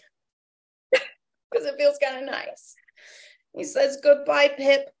with them because it feels kind of nice. He says, "Goodbye,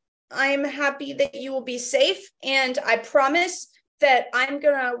 Pip. I'm happy that you will be safe, and I promise that I'm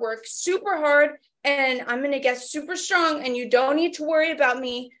gonna work super hard and I'm gonna get super strong, and you don't need to worry about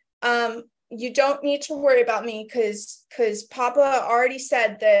me. You don't need to worry about me because Papa already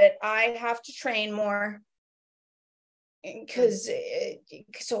said that I have to train more because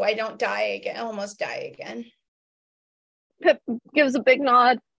so I don't die again, almost die again." Pip gives a big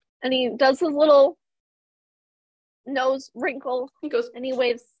nod and he does his little nose wrinkle. He goes, and he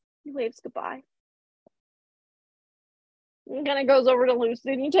waves goodbye. And kind of goes over to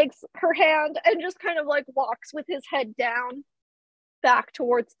Lucy and he takes her hand and just kind of like walks with his head down back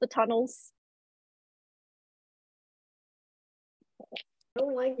towards the tunnels. I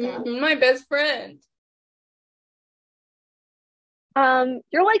don't like that. "My best friend."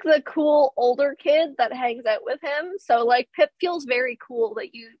 You're like the cool older kid that hangs out with him, so like Pip feels very cool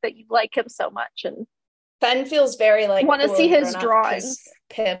that you like him so much, and Ben feels very like want to cool see and his grown up drawings. 'cause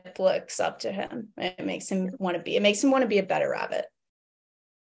Pip looks up to him. It makes him want to be a better rabbit.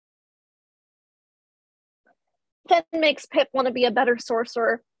 Fen makes Pip want to be a better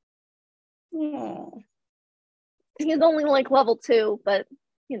sorcerer. Oh. He's only like level 2, but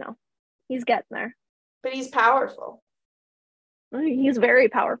you know, he's getting there. But he's powerful. He's very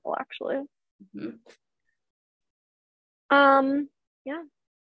powerful, actually. Mhm. Yeah.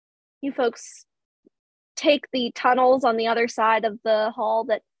 You folks take the tunnels on the other side of the hall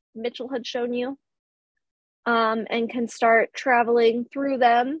that Mitchell had shown you, and can start traveling through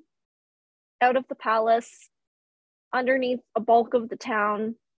them, out of the palace, underneath a bulk of the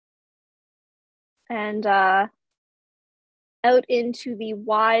town, and out into the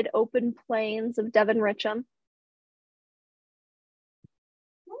wide open plains of Devon Richham.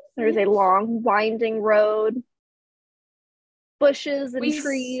 There's a long, winding road, bushes and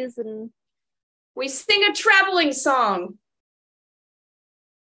trees, and we sing a traveling song.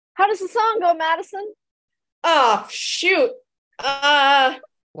 How does the song go, Madison? Oh, shoot.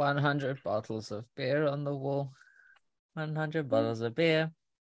 100 bottles of beer on the wall. 100 bottles of beer.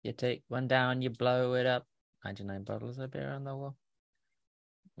 You take one down, you blow it up. 99 bottles of beer on the wall.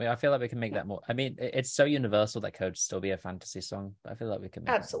 I feel like we can make that more. I mean, it's so universal that could still be a fantasy song, but I feel like we can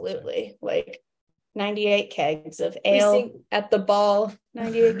make absolutely. Like 98 kegs of ale at the ball.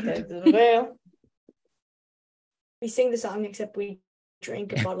 98 kegs of ale. We sing the song, except we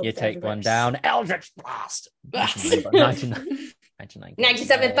drink a bottle you of take Eververse. One down, Eldritch Blast. 99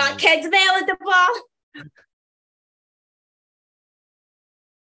 97 kegs of ale at the ball.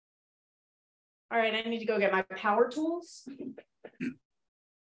 All right, I need to go get my power tools.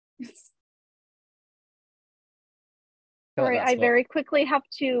 Sorry, I very quickly have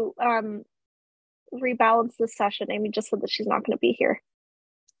to rebalance this session. Amy just said that she's not going to be here.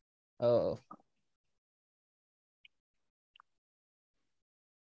 Oh.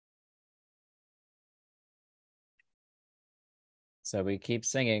 So we keep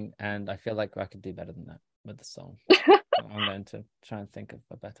singing, and I feel like I could do better than that with the song. I'm going to try and think of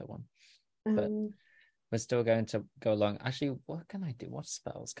a better one. But we're still going to go along. Actually, what can I do? What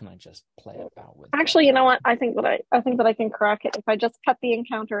spells can I just play about with? Actually, you know what? I think that I can crack it if I just cut the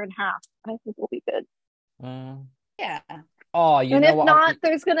encounter in half. I think we'll be good. Yeah. Oh, and know if what? Not,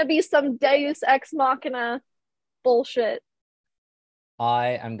 there's going to be some Deus Ex Machina bullshit.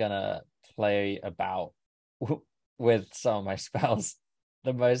 I am gonna play about with some of my spells.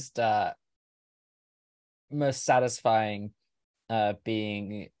 The most satisfying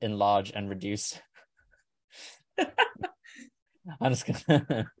being enlarge and reduce. I'm just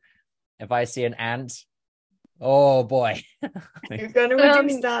gonna if I see an ant, oh boy. You're gonna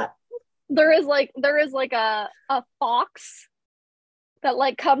reduce that. There is like a fox that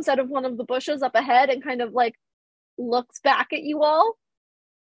like comes out of one of the bushes up ahead and kind of like looks back at you all.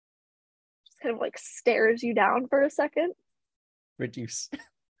 Just kind of like stares you down for a second. Reduce.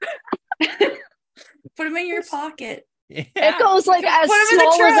 Put him in your pocket. Yeah. It goes like as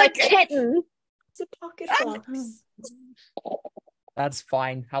small as a kitten. It's a pocket fox. That's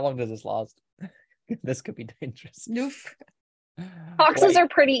fine. How long does this last? This could be dangerous. Foxes are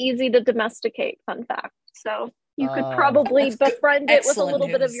pretty easy to domesticate, fun fact. So you could probably befriend it with a little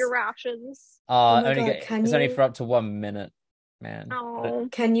bit of your rations. It's only for up to 1 minute, man. Oh.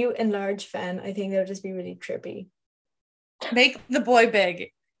 Can you enlarge Fen? I think that would just be really trippy. Make the boy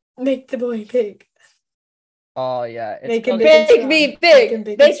big. Make the boy big. Oh yeah. Make me big. Make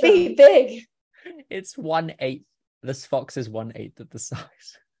me big. It's 1/8. This fox is 1/8 of the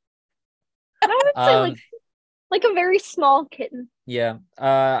size. I would say like a very small kitten. Yeah.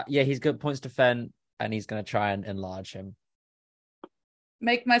 He's got points to Fen, and he's gonna try and enlarge him.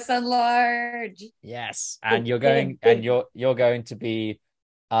 Make my son large. Yes, and you're going to be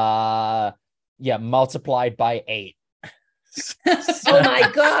multiplied by 8. Oh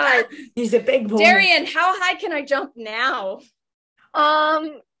my god. He's a big boy. Darian, how high can I jump now?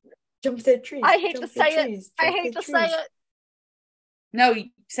 Jump the trees. I hate to say it. No,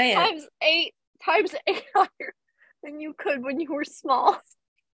 say it. Times 8 higher than you could when you were small.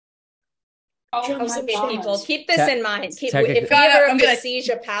 Oh my people, keep this in mind. If technically- we ever besiege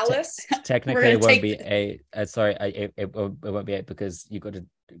a palace, Technically, it won't be 8. Sorry, it won't be 8 because you got a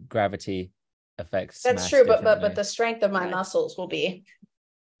gravity effects. that's true. But the strength of my muscles will be.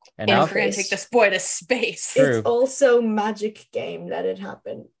 Enough. We're gonna take this boy to space. True. It's also magic game that it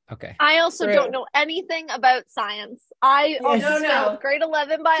happened. Okay. I also True. don't know anything about science. I also No. grade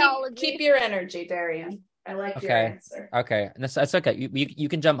 11 biology. Keep your energy, Darian. I like your answer. Okay, that's okay. You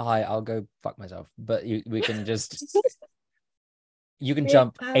can jump high. I'll go fuck myself. But we can just. You can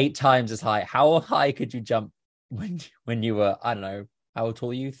jump 8 times as high. How high could you jump when you were, I don't know, how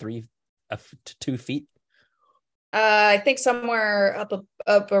tall are you? 3 to 2 feet? I think somewhere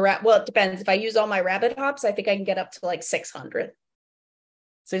up around. Well, it depends. If I use all my rabbit hops, I think I can get up to like 600.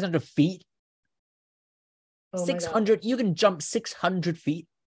 600 feet? Oh 600? You can jump 600 feet?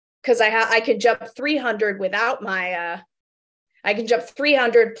 Because I can jump 300 without my. I can jump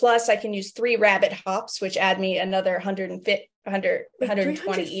 300 plus. I can use 3 rabbit hops, which add me another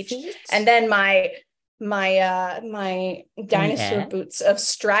 120 each, and then my dinosaur boots of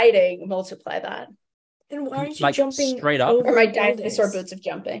striding multiply that. Then why aren't you Like, jumping straight up? over Or my buildings? dinosaur boots of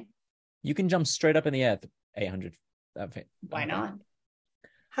jumping. You can jump straight up in the air 800. Why not?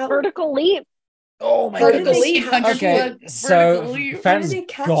 How, Vertical leap. Oh my Vertical goodness. leap. Okay, so how Fen's did they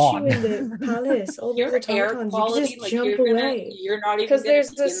catch gone. you in the palace? All the Your air automatons, quality, you just jump away. you're not even Because gonna there's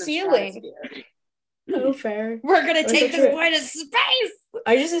be the in ceiling. stratosphere. Oh, fair. We're gonna That's take so this true. boy to space.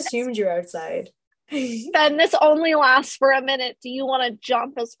 I just assumed you're outside. Ben, this only lasts for a minute. Do you want to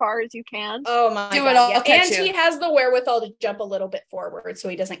jump as far as you can? Oh my Do god! it, I'll Yeah. catch And you. he has the wherewithal to jump a little bit forward, so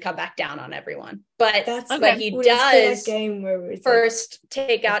he doesn't come back down on everyone. But That's Okay. he when it's that does game where it's first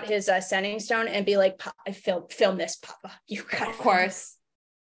take out his sending stone and be like, "I film this, Papa. You got Of course.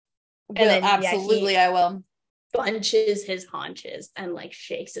 And then, yeah, Absolutely, I will. bunches his haunches and like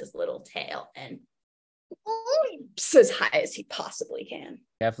shakes his little tail and leaps as high as he possibly can.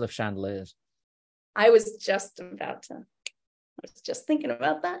 Careful of chandeliers. I was just thinking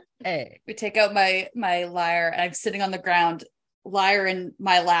about that. Hey. We take out my lyre, and I'm sitting on the ground, lyre in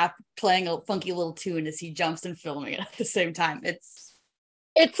my lap, playing a funky little tune as he jumps and filming it at the same time.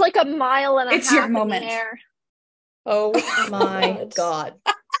 It's Like a mile and a It's half your in moment. the air. Oh my god.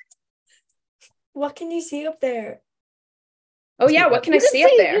 What can you see up there? Oh yeah, what can I You see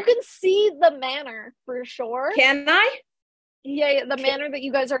up there? You can see the manor for sure. Can I? Yeah, the manor that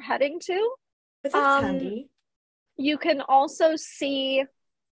you guys are heading to. But that's Um, handy. You can also see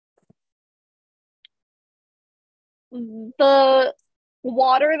the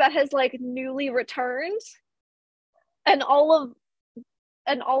water that has like newly returned and all of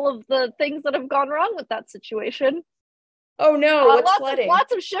the things that have gone wrong with that situation. Oh no, what's flooding?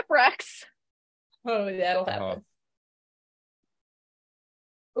 Lots of shipwrecks. Oh, that'll happen.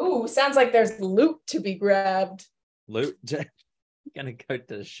 Ooh, sounds like there's loot to be grabbed. Loot. Gonna go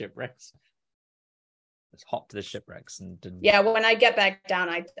to the shipwrecks. Let's hop to the shipwrecks and Yeah, when I get back down,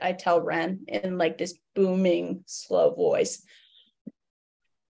 I tell Ren in like this booming, slow voice.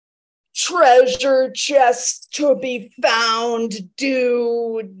 Treasure chest to be found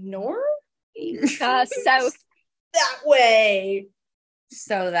due north? South. That way.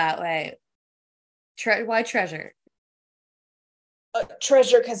 so that way. Why treasure?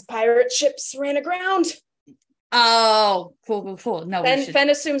 Treasure because pirate ships ran aground. Oh, cool. No, Fen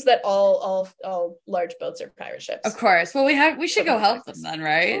assumes that all large boats are pirate ships. of course. Well, we should go help them then,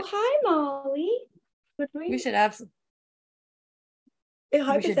 right? Oh, hi, Molly. We should have. We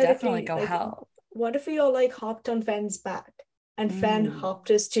We should definitely go help. What if we all like hopped on Fen's back and Fen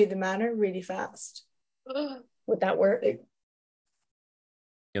hopped us to the manor really fast? Would that work?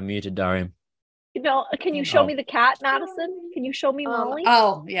 You're muted, Darian. Can you show me the cat, Madison? Can you show me Molly?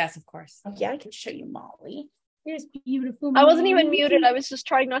 Oh, yes, of course. Oh, yeah, I can show you Molly. Here's beautiful. I wasn't even muted. I was just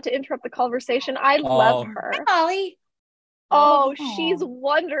trying not to interrupt the conversation. I love her. Molly. Oh, she's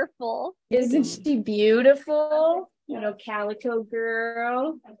wonderful. Isn't she beautiful? Little calico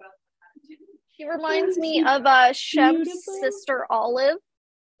girl. She reminds me of Shep's sister Olive.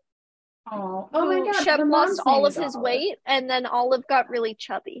 Oh my god. Shep her lost mom's all name of is his Olive. weight, and then Olive got really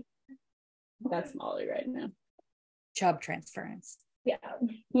chubby. That's Molly right now. Chub transference. Yeah.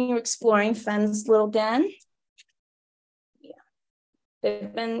 You exploring Fen's little den? Yeah.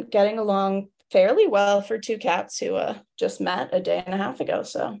 They've been getting along fairly well for two cats who just met a day and a half ago.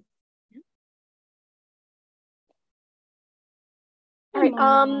 So, all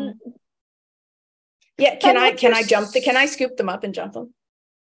right. Yeah, can Ben, I scoop them up and jump them?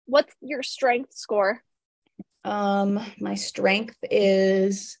 What's your strength score? My strength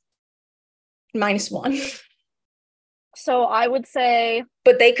is -1. So I would say,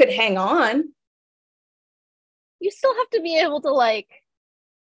 but they could hang on. You still have to be able to like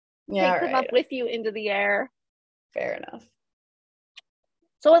Yeah, take them up with you into the air. Fair enough.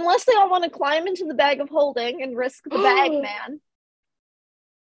 So unless they all want to climb into the bag of holding and risk the bag man.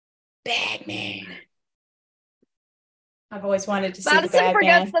 Bagman. I've always wanted to see Madison the bag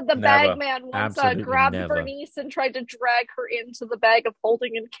forgets man. that the Never. bag man once Absolutely grabbed never. Bernice and tried to drag her into the bag of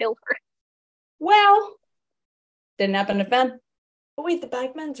holding and kill her. Well, didn't happen to Ben. Oh wait, the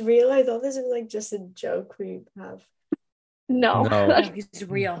bagman's real? I thought this was like just a joke we have. No. No. He's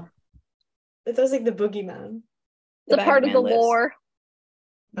real. It was like the boogeyman. It's a part of the Bagman lives. lore.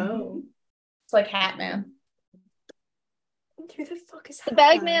 Oh. It's like Hatman. Who the fuck is The Hatman?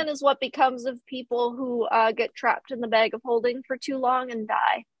 bag man is what becomes of people who get trapped in the bag of holding for too long and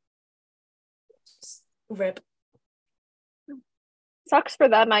die. Rip. Sucks for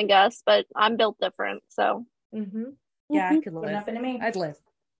them, I guess, but I'm built different, so. Mm-hmm. Yeah, I could Wouldn't live. happen to me. I'd live.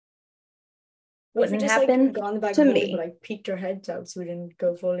 What if we Wouldn't just happen like got in the bag to of holding, me. but like peeked our heads out so we didn't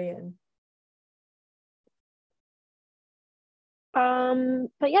go fully in?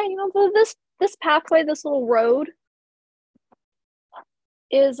 But yeah, this pathway, this little road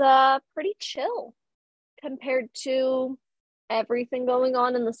is pretty chill compared to everything going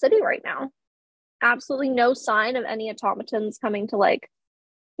on in the city right now. Absolutely no sign of any automatons coming to like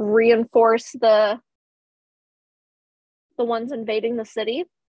reinforce the ones invading the city.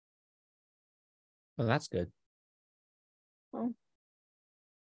 Well, that's good. Well,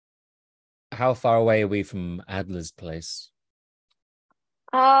 How far away are we from Adler's place?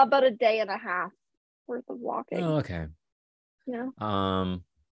 about a day and a half worth of walking. Oh, okay. Yeah.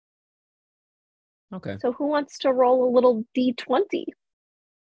 Okay. So who wants to roll a little D20?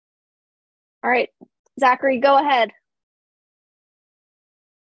 All right, Zachary, go ahead.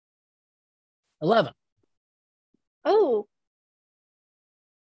 11. Oh.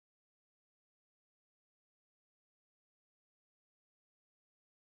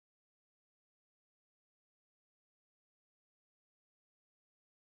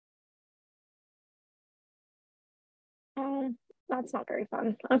 That's not very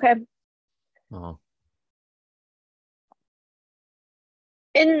fun. Okay. Oh.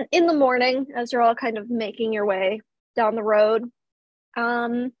 In the morning, as you're all kind of making your way down the road,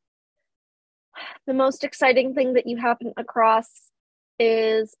 the most exciting thing that you happen across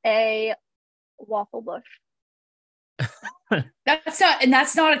is a waffle bush.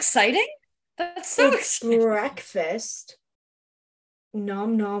 That's not exciting. That's so It's exciting. breakfast.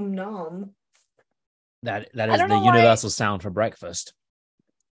 Nom nom nom. That I is don't the know why- universal sound for breakfast.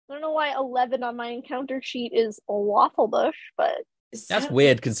 I don't know why 11 on my encounter sheet is a waffle bush, but That's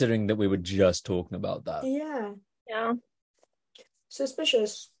weird considering that we were just talking about that. Yeah. yeah.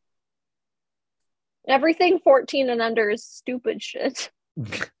 Suspicious. Everything 14 and under is stupid shit.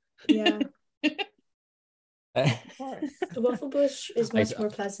 Yeah. Uh, The waffle bush is much I- more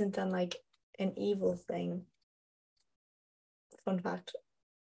pleasant than like an evil thing. Fun fact.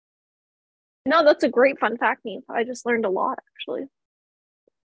 No, that's a great fun fact, Neve. I just learned a lot, actually.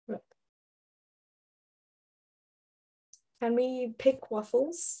 Can we pick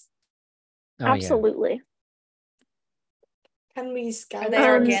waffles? Oh, yeah. Absolutely. Can we Are scout? they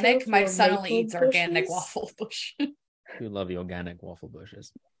organic? for My son only maple eats organic bushes? waffle bush. We love the organic waffle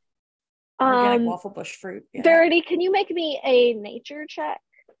bushes. Organic waffle bush fruit. Yeah. Verity, can you make me a nature check?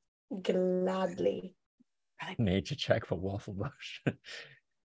 Gladly. Nature check for waffle bush.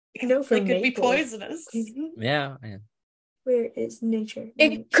 No, for They could be maple. poisonous. Yeah. Where is nature?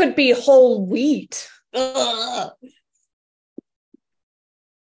 It could be whole wheat. Ugh.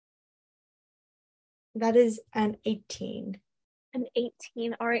 That is an 18. An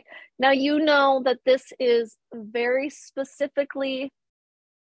 18. All right. Now you know that this is very specifically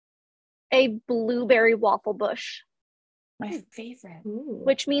a blueberry waffle bush, My favorite. Ooh.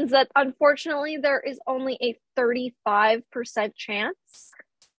 which means that unfortunately there is only a 35% chance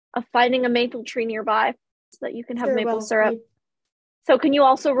of finding a maple tree nearby so that you can have Sure, maple well, syrup. So can you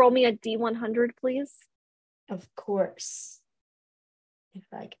also roll me a D100, please? Of course. If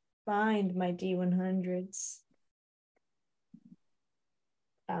I can find my D100s.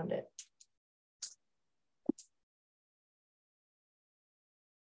 Found it.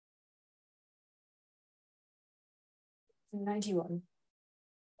 $91.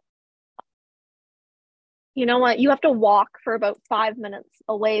 You know what? You have to walk for about 5 minutes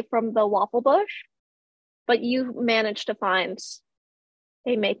away from the waffle bush, but you managed to find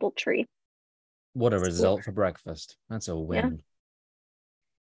a maple tree. What a result for breakfast. That's a win.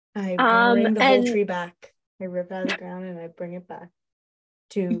 I bring the whole tree back. I rip it out of the ground and I bring it back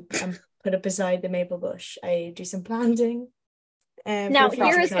to put it beside the maple bush. I do some planting. Now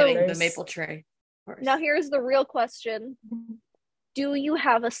here's the maple tree. Now here's the real question. Do you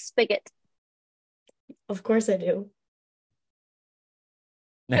have a spigot? Of course I do.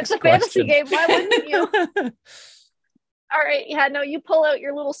 Next It's a question. fantasy game. Why wouldn't you? All right. Yeah, no, you pull out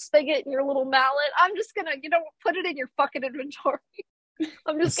your little spigot and your little mallet. I'm just going to, put it in your fucking inventory.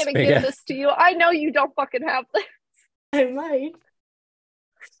 I'm just going to give this to you. I know you don't fucking have this. I might.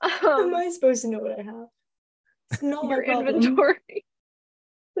 How am I supposed to know what I have? It's not your my problem. inventory.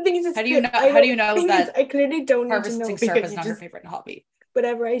 The thing is, how do you know that I clearly don't need to harvesting know syrup is not her favorite hobby?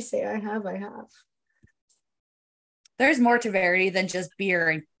 Whatever I say I have, I have. There's more to Verity than just beer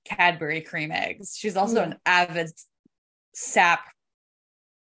and Cadbury cream eggs. She's also an avid sap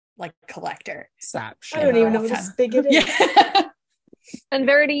collector. Sap. I don't even know what a spigot is. Yeah. And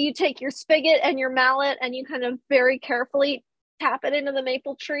Verity, you take your spigot and your mallet and you kind of very carefully tap it into the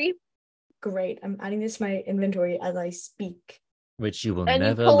maple tree. Great. I'm adding this to my inventory as I speak. Which you will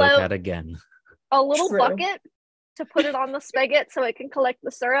never look at again. A little bucket to put it on the spigot so it can collect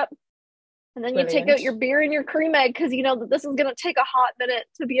the syrup. And then you take out your beer and your cream egg because you know that this is going to take a hot minute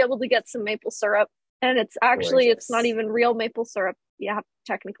to be able to get some maple syrup. And it's actually, it's not even real maple syrup. You have to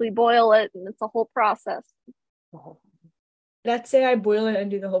technically boil it and it's a whole process. Let's say I boil it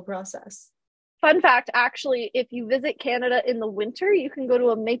and do the whole process. Fun fact, actually, if you visit Canada in the winter, you can go to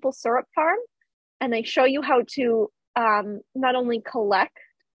a maple syrup farm and they show you how to not only collect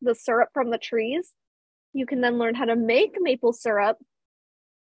the syrup from the trees, you can then learn how to make maple syrup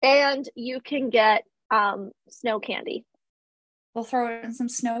and you can get snow candy. We'll throw in some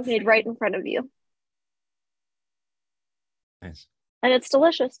snow made right in front of you. Nice. And it's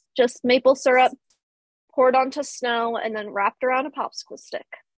delicious. Just maple syrup poured onto snow and then wrapped around a popsicle stick.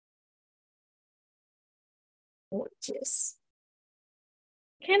 Gorgeous.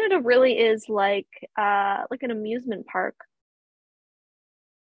 Canada really is like an amusement park.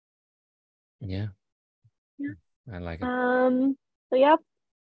 Yeah. I like it. So yeah,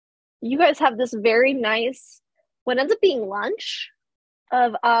 you guys have this very nice, what ends up being lunch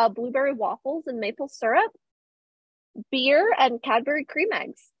of blueberry waffles and maple syrup, beer, and Cadbury cream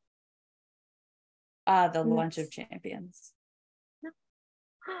eggs. The lunch of champions.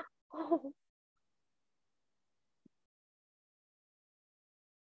 Oh.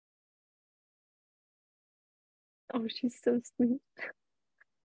 Oh, she's so sweet.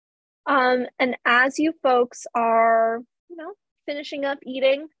 And as you folks are, finishing up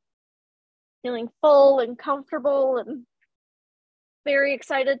eating, feeling full and comfortable and very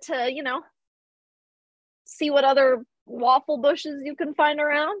excited to, see what other waffle bushes you can find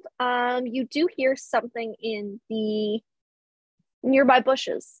around, you do hear something in the nearby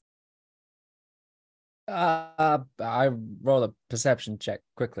bushes. I roll a perception check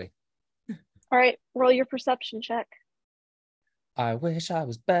quickly. All right, roll your perception check. I wish I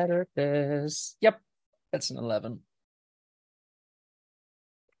was better at this. Yep, that's an 11.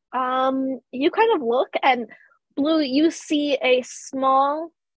 You kind of look, and Blue, you see a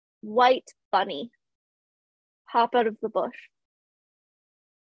small white bunny hop out of the bush.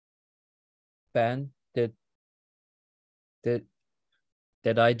 Ben, did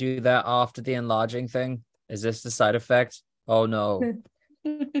I do that after the enlarging thing? Is this the side effect? Oh no.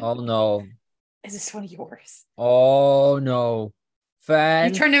 Oh no. Is this one of yours? Oh no. Fan.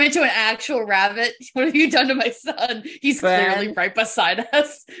 You turned him into an actual rabbit. What have you done to my son? He's clearly right beside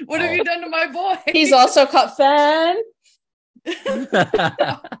us. What have you done to my boy? He's also caught Fan.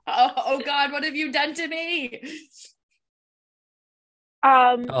 Oh God, what have you done to me?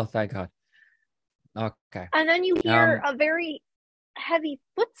 Oh, thank God. Okay. And then you hear a very heavy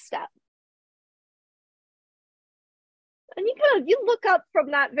footstep. And you look up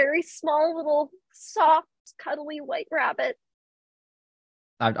from that very small little soft, cuddly white rabbit.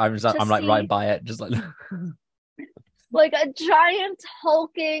 I'm like right by it, just like like a giant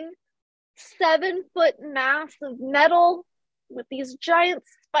hulking 7-foot mass of metal with these giant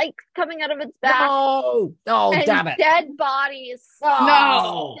spikes coming out of its back. No, and damn it! Dead bodies.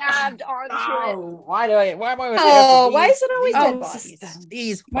 No, stabbed onto it. Why am I? Why is it always dead bodies?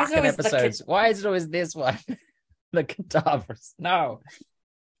 These fucking episodes. Why is it always this one? The cadavers. No.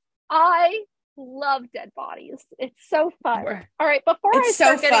 I love dead bodies. It's so fun. All right, before I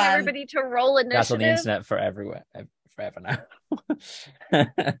start getting everybody to roll initiative. That's on the internet forever now.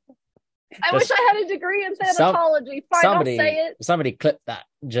 I wish I had a degree in thanatology. Fine, I'll say it. Somebody clip that.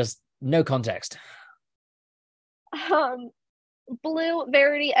 Just no context. Blue,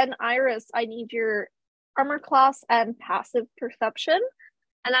 Verity, and Iris, I need your armor class and passive perception.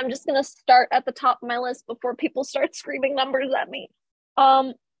 And I'm just gonna start at the top of my list before people start screaming numbers at me.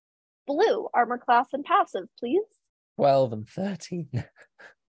 Blue, armor class and passive, please. 12 and 13. All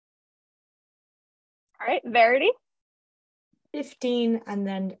right, Verity. 15 and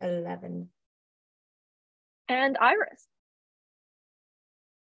then 11. And Iris.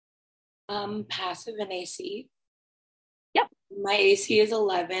 Passive and AC. Yep. My AC is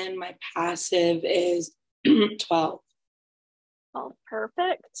 11. My passive is 12. Oh,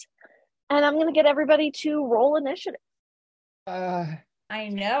 perfect. And I'm gonna get everybody to roll initiative. I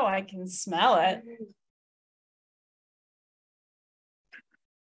know, I can smell it.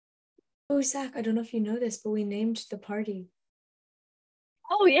 Oh, Zach, I don't know if you know this, but we named the party.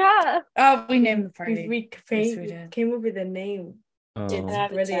 Oh yeah. Oh, we named the party. We came up with a name. It's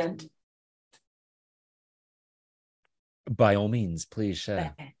brilliant. By all means, please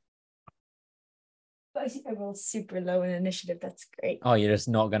share. I think I rolled super low in initiative. That's great. Oh, you're just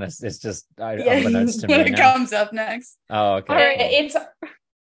not gonna. It's just unbeknownst to me It now. comes up next. Oh, okay. All right, it's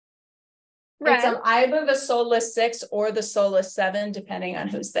Ren. either the Soulless Six or the Soulless Seven, depending on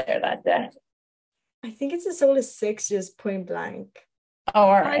who's there that day. I think it's a Soulless Six, just point blank. Oh,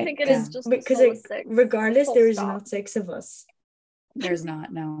 all right. I think it is just because Soulless Six. regardless, Full there is stop. not 6 of us. There's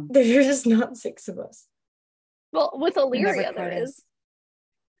not, no. There's just not 6 of us. Well, with Never Illyria quite there is.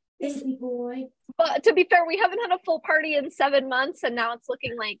 Baby boy. But to be fair, we haven't had a full party in 7 months, and now it's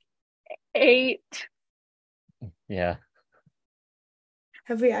looking like 8. Yeah.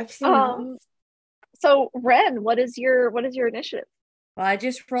 Have we actually? Not? So Ren, what is your initiative? Well, I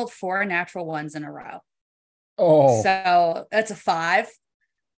just rolled 4 natural ones in a row. Oh. So that's a 5.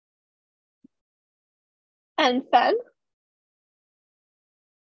 And Fen?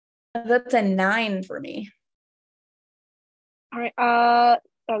 That's a 9 for me. All right.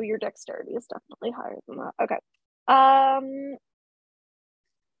 Oh, your dexterity is definitely higher than that. Okay.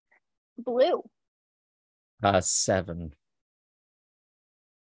 Blue. 7.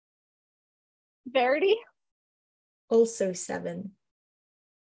 Verity. Also 7.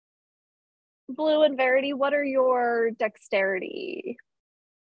 Blue and Verity, what are your dexterity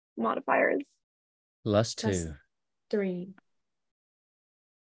modifiers? +2. Plus 3.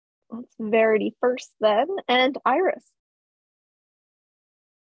 Let's Verity first then, and Iris.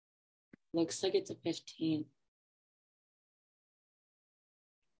 Looks like it's a 15.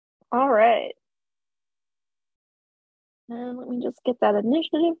 All right. And let me just get that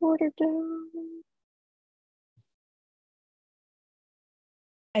initiative order down.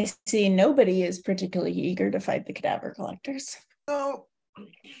 I see nobody is particularly eager to fight the cadaver collectors. No.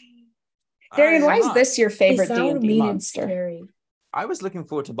 Darian, why is this your favorite They sound D&D mean and monster? scary. I was looking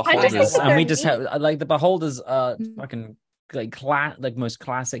forward to I just think Beholders. that And we they're just neat. have like the Beholders are fucking like most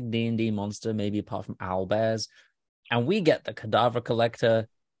classic D&D monster, maybe apart from owlbears. And we get the cadaver collector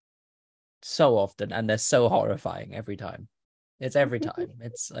so often, and they're so horrifying every time. It's every time.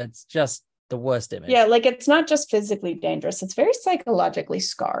 It's just the worst image. Yeah, like it's not just physically dangerous, it's very psychologically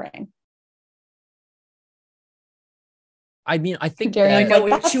scarring. I mean, I think Darian, I that- know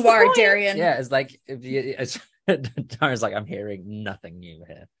That's what you the are, point. Darian. yeah, it's like Tara's like, I'm hearing nothing new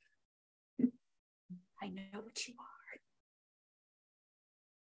here. I know what you are.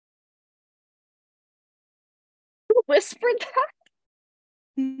 Who whispered that?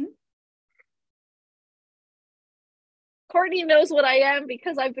 Mhm. Courtney knows what I am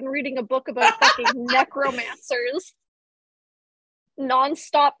because I've been reading a book about fucking necromancers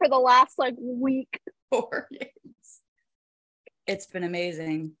nonstop for the last like week. 4 years. It's been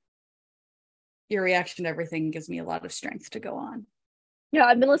amazing. Your reaction to everything gives me a lot of strength to go on. Yeah,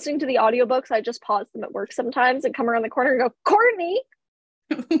 I've been listening to the audiobooks. I just pause them at work sometimes and come around the corner and go, Courtney!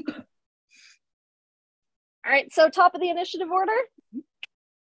 All right, so top of the initiative order.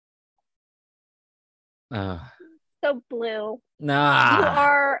 So Blue, you Nah.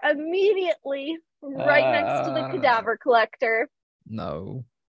 are immediately right next to the cadaver collector. No.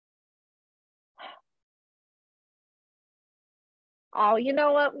 Oh, you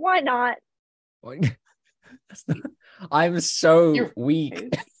know what? Why not? That's not- I'm so You're-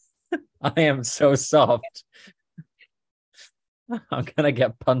 weak. I am so soft. I'm gonna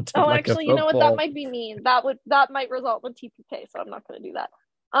get punted Oh, like actually, a you know what? That football. might be mean. That might result in TPK, so I'm not going to do that.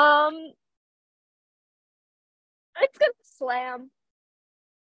 It's gonna slam.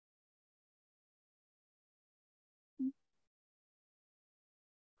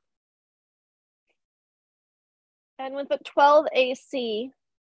 And with a 12 AC,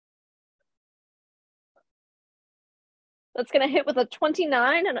 That's going to hit with a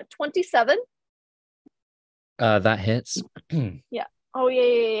 29 and a 27. That hits. Yeah. Oh,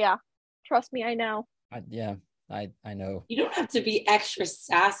 yeah. Trust me, I know. I know. You don't have to be extra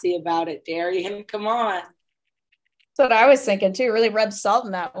sassy about it, Darian. Come on. That's what I was thinking too. Really rub salt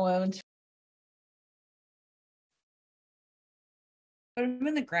in that wound. Put him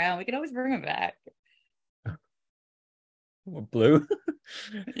in the ground. We can always bring him back. Blue.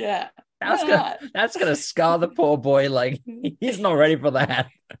 Yeah. That's gonna scar the poor boy. Like, he's not ready for that.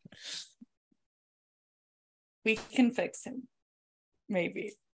 We can fix him.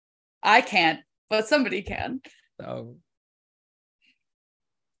 Maybe. I can't, but somebody can. So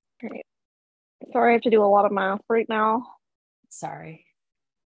Great. Sorry, I have to do a lot of math right now. Sorry.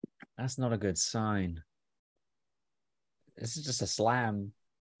 that's not a good sign. This is just a slam.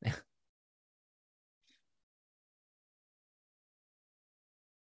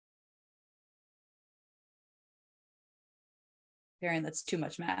 Karen, that's too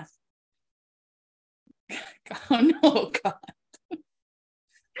much math. Oh no, God.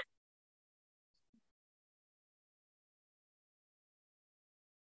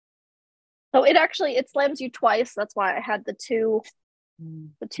 So it slams you twice. That's why I had the two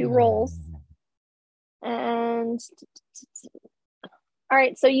rolls. And all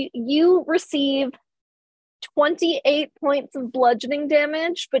right, so you receive 28 points of bludgeoning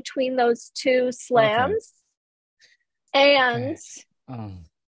damage between those two slams. Okay. And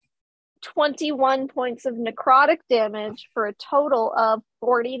 21 points of necrotic damage for a total of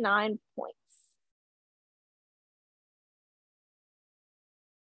 49 points.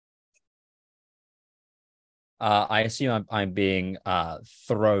 I assume I'm being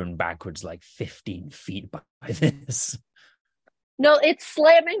thrown backwards like 15 feet by this. No, it's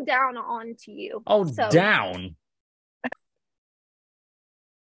slamming down onto you. Oh, so... down.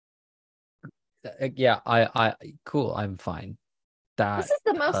 Yeah, I cool. I'm fine. This is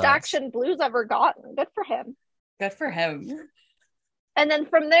the most action Blue's ever gotten. Good for him. Good for him. And then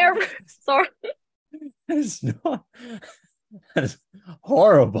from there, sorry. It's not. That's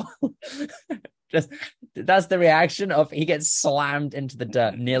horrible. That's the reaction of he gets slammed into the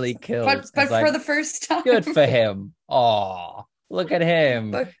dirt, nearly killed. But like, for the first time. Good for him. Oh, look at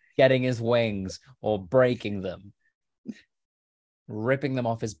him getting his wings or breaking them, ripping them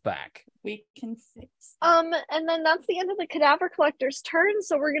off his back. We can fix. And then that's the end of the cadaver collector's turn.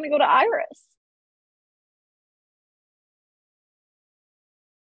 So we're gonna go to Iris.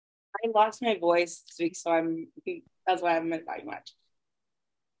 I lost my voice this week, so that's why I haven't been talking much.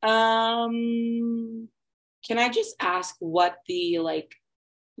 Can I just ask what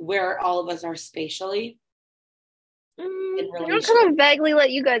where all of us are spatially? I'm gonna kind of vaguely let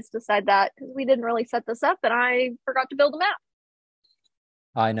you guys decide that because we didn't really set this up and I forgot to build a map.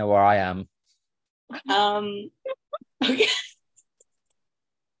 I know where I am. Okay.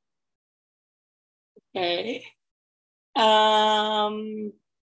 Okay.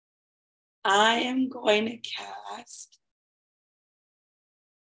 I'm going to cast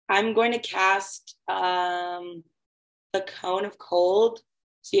the cone of cold.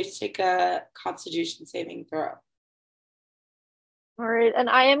 So you have to take a Constitution saving throw. All right, and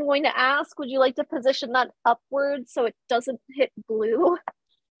I am going to ask, would you like to position that upwards so it doesn't hit Blue?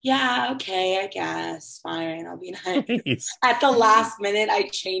 Yeah, okay, I guess. Fine, I'll be nice. At the last minute, I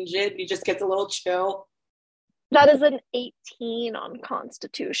change it. He just gets a little chill. That is an 18 on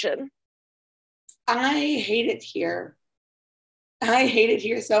Constitution. I hate it here. I hate it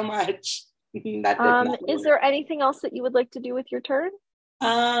here so much. Is there anything else that you would like to do with your turn?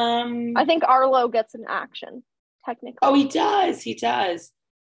 I think Arlo gets an action, technically. Oh, he does.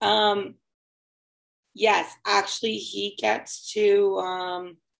 Yes, actually, he gets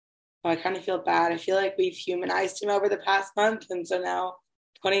to. I kind of feel bad. I feel like we've humanized him over the past month, and so now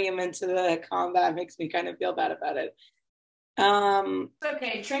putting him into the combat makes me kind of feel bad about it. It's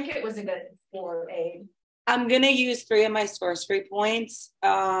okay. Trinket was a good for aid. I'm gonna use 3 of my sorcery points,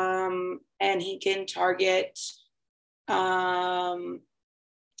 and he can target. What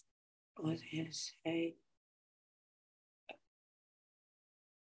did I say?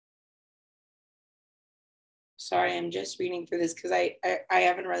 Sorry, I'm just reading through this because I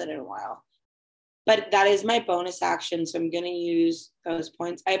haven't read it in a while. But that is my bonus action, so I'm going to use those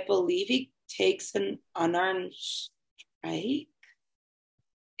points. I believe he takes an unarmed strike.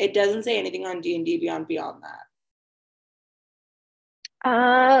 It doesn't say anything on D&D beyond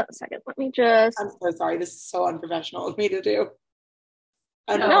that. Second, let me just... I'm so sorry. This is so unprofessional of me to do.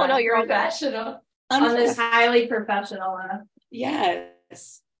 No, you're all professional. On this highly professional.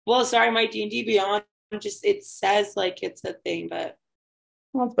 Yes. Well, sorry, my D&D beyond just, it says like it's a thing, but...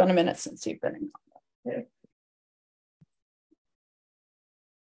 Well, it's been a minute since you've been in combat.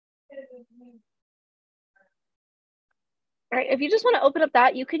 All right, if you just want to open up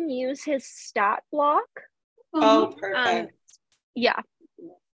that, you can use his stat block. Oh, perfect. Yeah.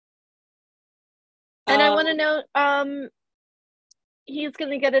 And I want to know, he's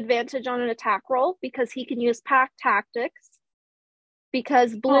going to get advantage on an attack roll because he can use pack tactics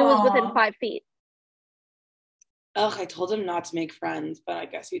because Blue is within 5 feet. Ugh, I told him not to make friends, but I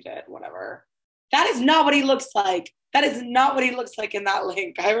guess he did. Whatever. That is not what he looks like. That is not what he looks like in that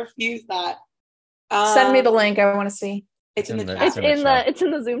link. I refuse that. Send me the link. I want to see. It's in the chat. It's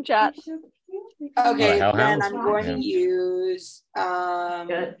in the Zoom chat. Okay, then I'm going to use. I'm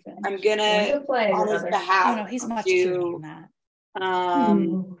gonna on his behalf. No, he's much cuter than that.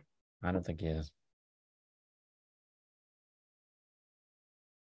 I don't think he is.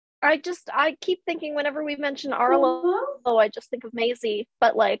 I keep thinking whenever we mention Arlo, I just think of Maisie,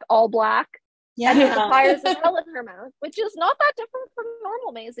 but like all black. Yeah. And with the fires of hell in her mouth, which is not that different from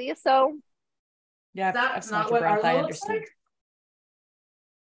normal Maisie. So yeah, that's not what Arlo looks like.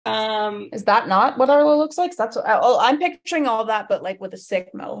 Is that not what Arlo looks like? That's what, I'm picturing all that, but like with a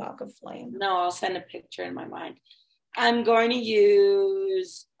sick mohawk of flame. No, I'll send a picture in my mind. I'm going to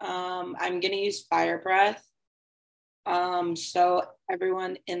use fire breath. So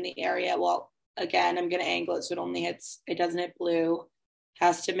everyone in the area, well, again, I'm going to angle it so it doesn't hit Blue,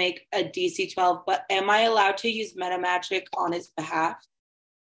 has to make a DC 12, but am I allowed to use meta magic on his behalf?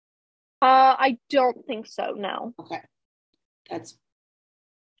 I don't think so, no. Okay. That's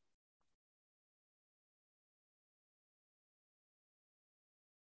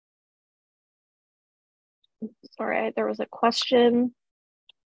sorry, there was a question.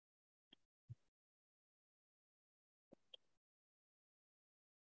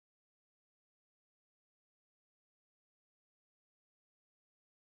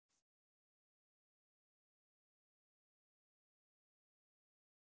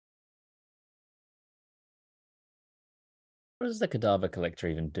 What does the cadaver collector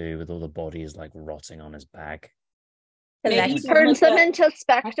even do with all the bodies like rotting on his back? He turns them into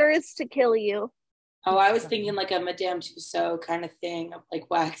specters to kill you. Oh, I was thinking like a Madame Tussauds kind of thing, of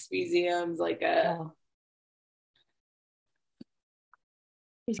like wax museums, like a. Oh.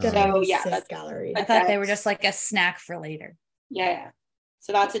 He's got a gallery. I thought they were just like a snack for later. Yeah.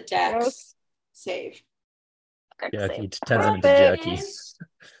 So that's a dex save. Jerky turns them into jerky.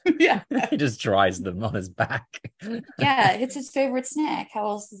 Yeah. He just dries them on his back. Yeah, it's his favorite snack. How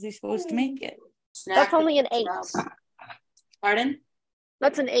else is he supposed to make it? That's only an 8. Pardon?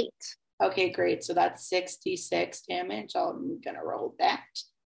 That's an 8. Okay, great. So that's 66 damage. I'm gonna roll that.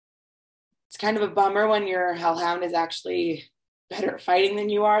 It's kind of a bummer when your hellhound is actually better at fighting than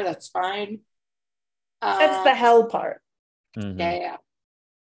you are. That's fine. That's the hell part. Mm-hmm. Yeah.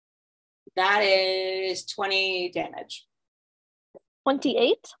 That is 20 damage.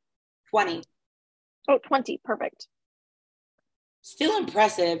 28? 20. Oh, 20. Perfect. Still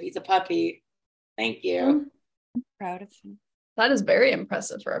impressive. He's a puppy. Thank you. I'm proud of him. That is very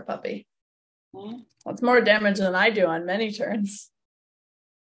impressive for a puppy. Mm-hmm. That's more damage than I do on many turns.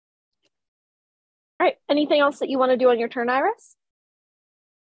 All right. Anything else that you want to do on your turn, Iris?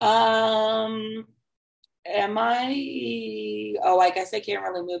 Am I? Oh, I guess I can't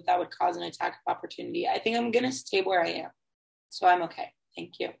really move. That would cause an attack of opportunity. I think I'm gonna stay where I am, so I'm okay.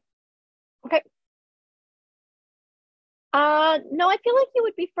 Thank you. Okay. No, I feel like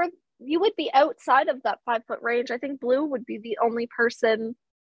you would be outside of that 5-foot range. I think Blue would be the only person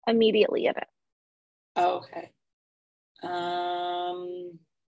immediately in it. Oh, okay.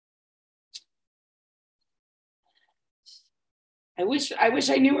 I wish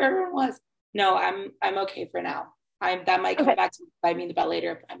I knew where everyone was. No, I'm okay for now. That might come back to bite me in the butt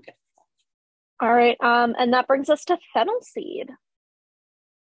later, but I'm good. All right. And that brings us to Fennel Seed.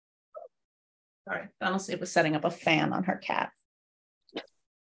 All right. Fennel Seed was setting up a fan on her cat.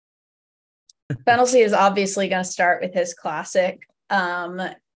 Fennel Seed is obviously going to start with his classic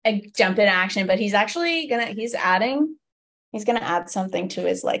a jump in action, but he's actually he's going to add something to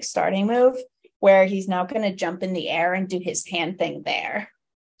his like starting move where he's now going to jump in the air and do his hand thing there.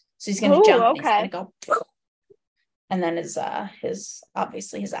 So he's going to jump and he's going to go, and then his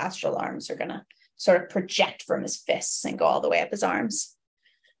astral arms are going to sort of project from his fists and go all the way up his arms.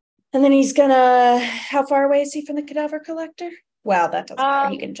 And then he's going to, how far away is he from the cadaver collector? Well, that doesn't matter.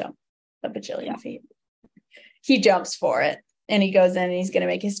 He can jump a bajillion feet. He jumps for it and he goes in and he's going to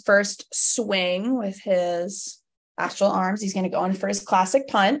make his first swing with his astral arms. He's going to go in for his classic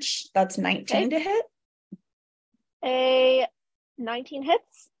punch. That's 19 to hit. A 19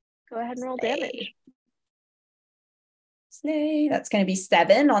 hits. Go ahead and roll damage. Slay. That's going to be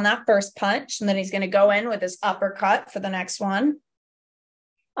 7 on that first punch. And then he's going to go in with his uppercut for the next one.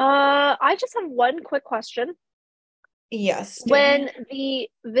 I just have one quick question. Yes. When the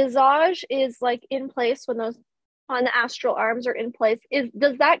visage is like in place, when those on the astral arms are in place,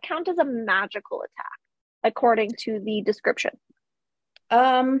 does that count as a magical attack according to the description?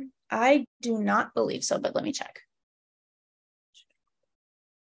 I do not believe so, but let me check.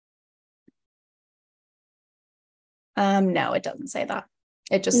 No, it doesn't say that.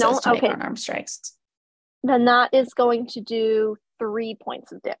 It just says to make unarmed strikes. Then that is going to do 3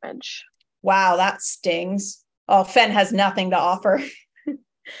 points of damage. Wow, that stings. Oh, Fen has nothing to offer.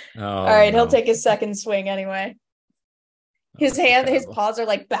 All right, he'll take his second swing anyway. His paws are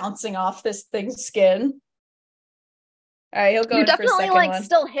like bouncing off this thing's skin. All right, he'll go. You're definitely like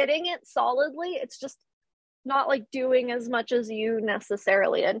still hitting it solidly. It's just not like doing as much as you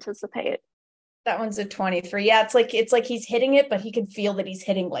necessarily anticipate. That one's a 23. Yeah, it's like he's hitting it, but he can feel that he's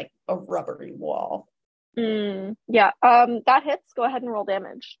hitting like a rubbery wall. Yeah. That hits. Go ahead and roll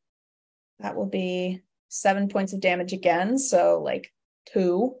damage. That will be 7 points of damage again. So like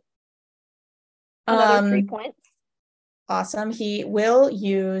 2. Another 3 points. Awesome. He will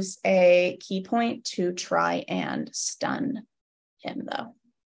use a key point to try and stun him, though.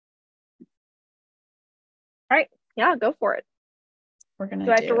 All right. Yeah, go for it.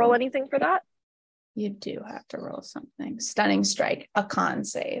 Do I have to roll anything for that? You do have to roll something. Stunning strike, a con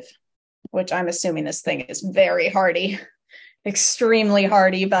save, which I'm assuming this thing is very hardy, extremely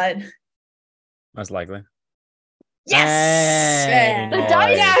hardy, but most likely. Yes! Hey, the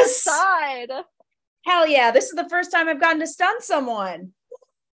dice side. Hell yeah, this is the first time I've gotten to stun someone.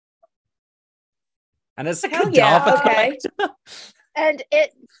 And it's hell yeah, okay. And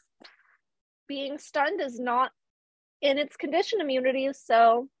it being stunned is not in its condition immunities,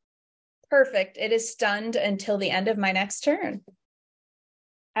 so perfect. It is stunned until the end of my next turn.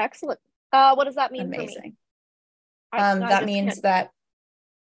 Excellent. What does that mean? Amazing. For me? That means that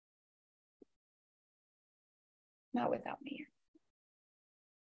not without me.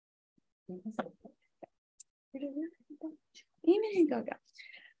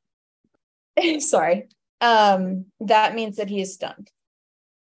 Sorry. That means that he is stunned.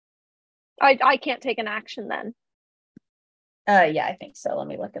 I can't take an action then. Yeah, I think so. Let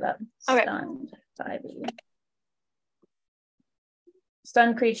me look it up. Okay. Stunned 5e.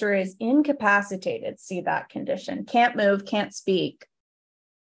 Stunned creature is incapacitated. See that condition. Can't move, can't speak.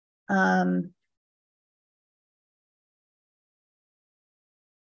 You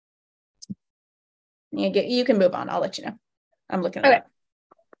can move on. I'll let you know. I'm looking it up.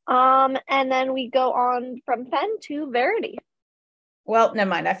 And then we go on from Fen to Verity. Well, never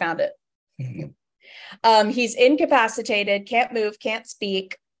mind. I found it. He's incapacitated, can't move, can't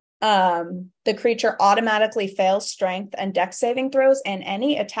speak. The creature automatically fails strength and dex saving throws, and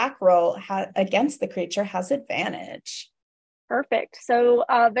any attack roll against the creature has advantage. Perfect. So,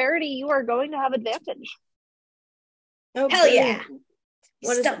 Verity, you are going to have advantage. Oh, hell yeah!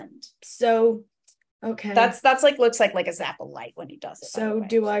 What stunned. So, okay. That's like looks like a zap of light when he does it. So,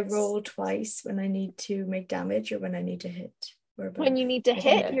 do I roll twice when I need to make damage or when I need to hit? When you need to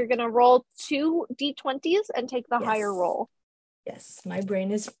hit, you're going to roll 2 d20s and take the higher roll. Yes, my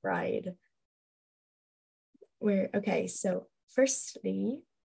brain is fried. Okay, so firstly,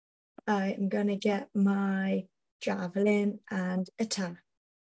 I'm going to get my javelin and attack.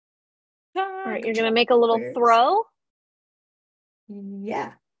 All right, you're going to make a little throw?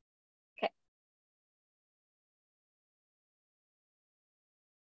 Yeah. Okay.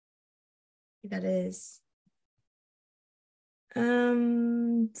 That is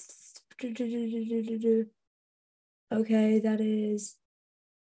okay, that is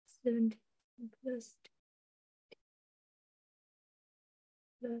 17 plus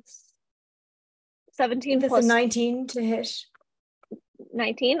 17 that's plus a 19 to hit.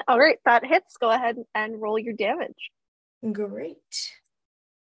 19. All right, that hits. Go ahead and roll your damage. Great.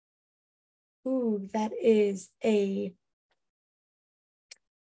 Ooh, that is a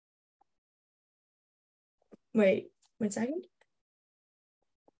wait 1 second.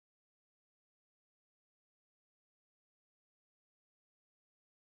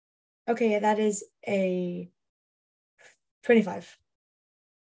 Okay, that is a 25,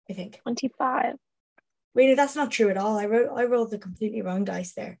 I think. 25. Wait, no, that's not true at all. I rolled the completely wrong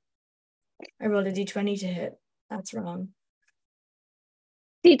dice there. I rolled a d20 to hit. That's wrong.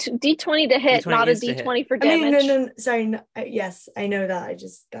 D20 to hit, not a d20 for damage. No, sorry. No, yes, I know that. I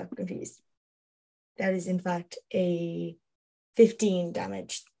just got confused. That is, in fact, a 15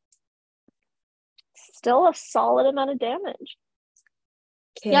 damage. Still a solid amount of damage.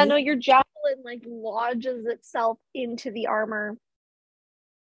 Okay. Yeah, no, your javelin like lodges itself into the armor.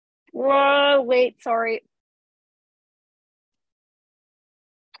 Whoa, wait, sorry.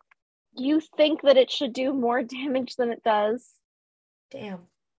 You think that it should do more damage than it does. Damn.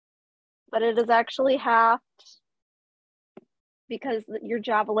 But it is actually halved because your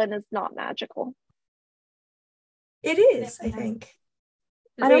javelin is not magical. It is, I think.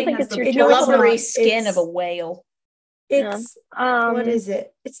 I don't think it's your the javelin. blubbery skin of a whale. It's what is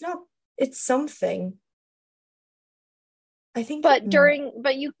it? It's not. It's something. I think. But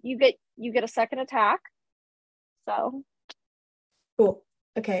you get a second attack. So. Cool.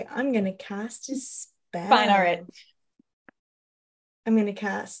 Okay, I'm gonna cast a spell. Fine, all right. I'm gonna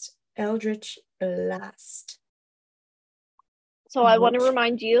cast Eldritch Blast. So I want to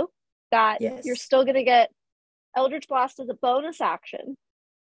remind you that Yes. you're still gonna get Eldritch Blast as a bonus action.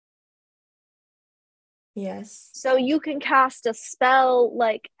 Yes. So you can cast a spell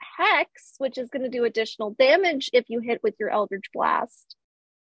like Hex, which is going to do additional damage if you hit with your Eldritch Blast.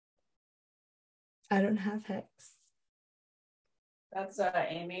 I don't have Hex. That's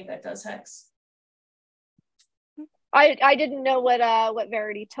Amy that does Hex. I didn't know what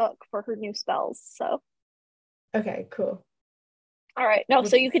Verity took for her new spells, so. Okay, cool. All right, no,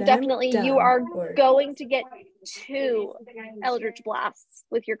 so you could definitely, you are going to get 2 Eldritch Blasts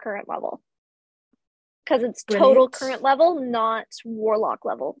with your current level. Because it's total current level, not Warlock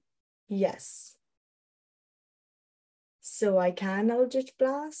level. Yes. So I can Eldritch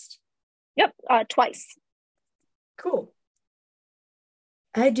Blast? Yep, twice. Cool.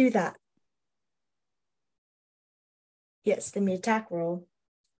 I do that. Yes, then the attack roll.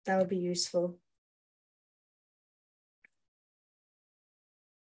 That would be useful.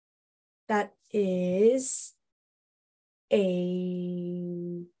 That is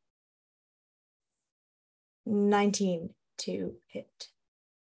a 19 to hit.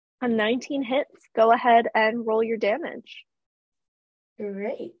 A 19 hits. Go ahead and roll your damage.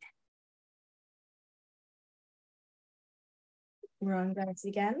 Great. Wrong dice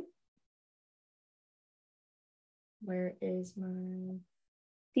again. Where is my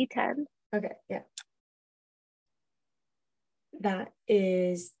D10? Okay, yeah. That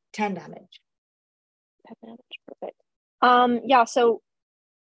is 10 damage. 10 damage, perfect. Yeah, so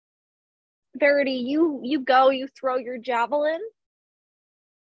Verity, you throw your javelin,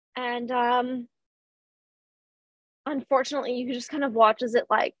 and unfortunately you just kind of watch as it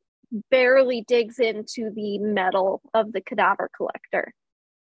like barely digs into the metal of the cadaver collector.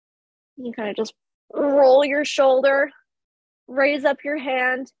 You kind of just roll your shoulder, raise up your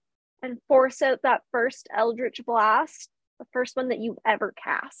hand, and force out that first Eldritch Blast, the first one that you've ever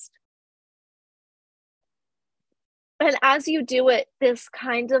cast. And as you do it, this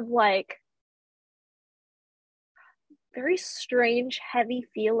kind of like very strange, heavy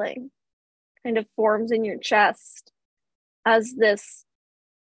feeling kind of forms in your chest as this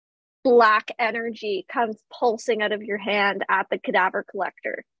black energy comes pulsing out of your hand at the cadaver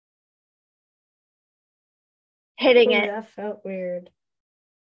collector, hitting it. That felt weird.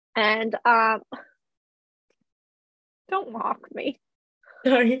 And don't mock me.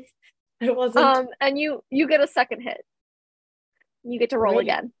 Sorry, I wasn't. And you get a second hit. You get to roll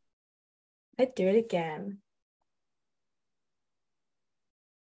again. I'd do it again.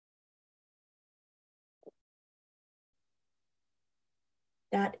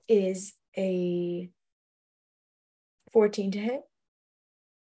 That is a 14 to hit.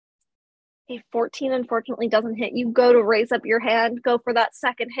 A 14 unfortunately doesn't hit. You go to raise up your hand, go for that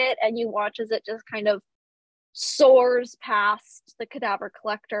second hit, and you watch as it just kind of soars past the cadaver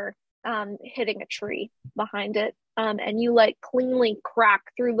collector, hitting a tree behind it. And you like cleanly crack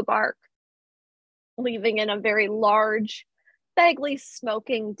through the bark, leaving in a very large, vaguely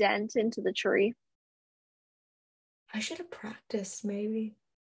smoking dent into the tree. I should have practiced, maybe.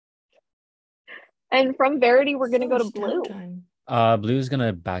 And from Verity, we're going to go to Blue. Blue's going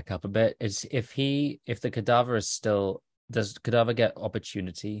to back up a bit. If the cadaver is still, does cadaver get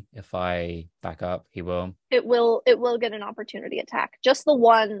opportunity if I back up? He will. It will get an opportunity attack. Just the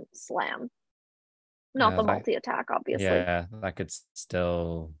one slam. Not the multi-attack, obviously. Yeah, that could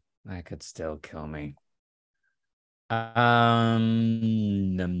still kill me.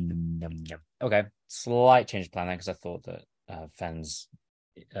 Okay, slight change of plan because I thought that Fen's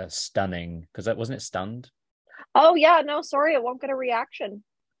stunning, because that wasn't it stunned. Oh yeah, no, sorry, it won't get a reaction.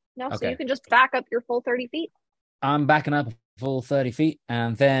 No, okay. So you can just back up your full 30 feet. I'm backing up full 30 feet,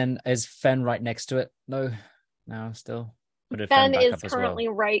 and then is Fen right next to it? No, still. Fen is currently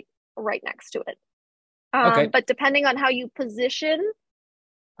right next to it. Okay. But depending on how you position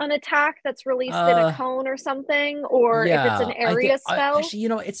an attack that's released in a cone or something, or if it's an area spell.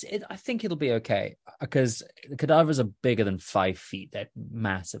 I think it'll be okay because the cadavers are bigger than 5 feet. They're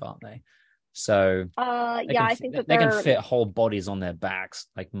massive, aren't they? So yeah, I think that they can fit whole bodies on their backs,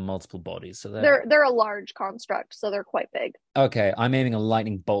 like multiple bodies. So they're a large construct, so they're quite big. Okay, I'm aiming a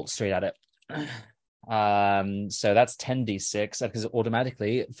lightning bolt straight at it. So that's 10d6 because it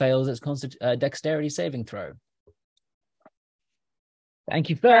automatically fails its dexterity saving throw. Thank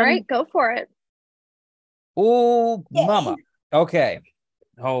you, Fern. All right, go for it. Oh, mama. Okay.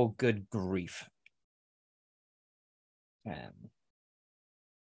 Oh, good grief. Give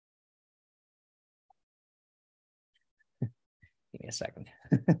me a second.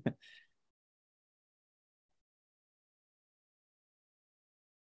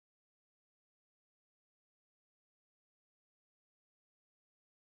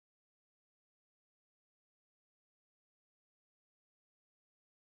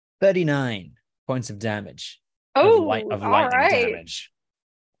 39 points of damage. Oh, of lightning damage.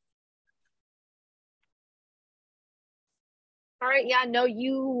 All right, yeah, no,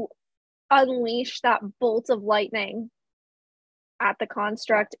 you unleash that bolt of lightning at the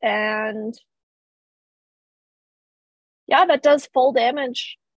construct, and yeah, that does full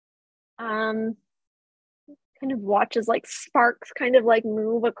damage. Kind of watches like sparks kind of like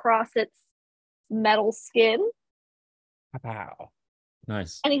move across its metal skin. Wow.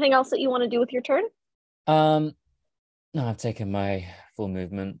 Nice. Anything else that you want to do with your turn? No, I've taken my full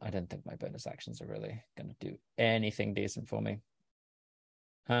movement. I don't think my bonus actions are really going to do anything decent for me.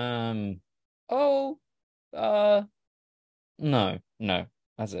 No,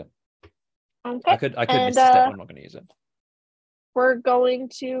 that's it. Okay. I could miss a step. I'm not going to use it. We're going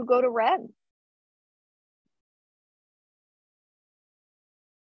to go to Ren.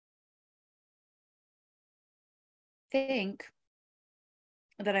 Think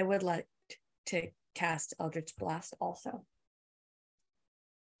that I would like to cast Eldritch Blast also.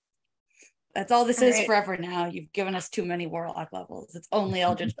 That's all this is forever now. You've given us too many Warlock levels. It's only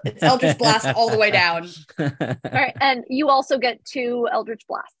Eldritch. It's Eldritch Blast all the way down. All right, and you also get 2 Eldritch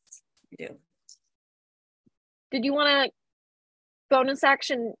Blasts. You do. Did you want to bonus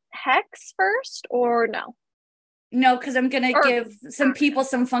action Hex first, or no? No, because I'm gonna give some people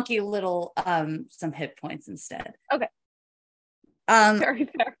some funky little some hit points instead. Okay. Very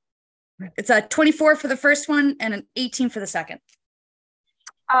fair. It's a 24 for the first one and an 18 for the second.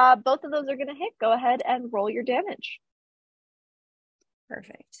 Both of those are gonna hit. Go ahead and roll your damage.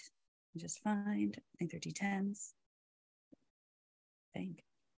 Perfect. Just find. I think they're D10s. I think.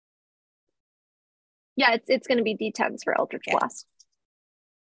 Yeah, it's gonna be D10s for Eldritch Blast.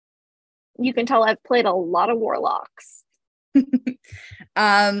 You can tell I've played a lot of Warlocks.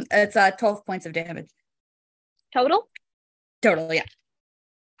 It's 12 points of damage. Total, yeah.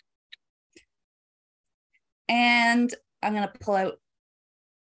 And I'm gonna pull out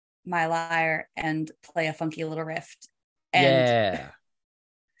my lyre and play a funky little riff. And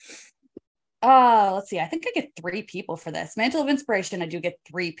let's see. I think I get 3 people for this. Mantle of Inspiration, I do get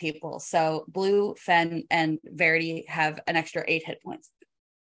 3 people. So Blue, Fen, and Verity have an extra 8 hit points.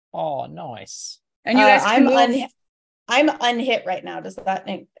 Oh, nice. And you guys can move. I'm unhit right now. Does that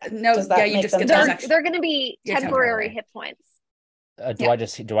make you just get those they're going to be temporary hit points. Do I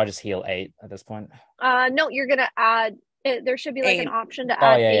just heal 8 at this point? No, you're going to add. There should be like an option to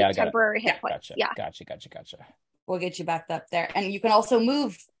add 8 temporary hit points. Gotcha. We'll get you back up there, and you can also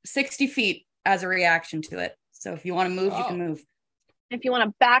move 60 feet as a reaction to it. So if you want to move, you can move. If you want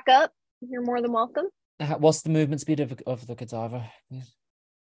to back up, you're more than welcome. What's the movement speed of the cadaver?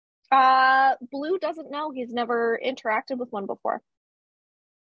 Blue doesn't know. He's never interacted with one before.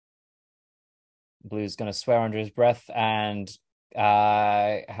 Blue's gonna swear under his breath and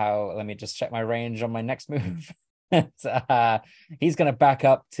let me just check my range on my next move. He's gonna back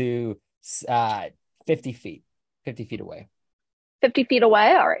up to 50 feet away. 50 feet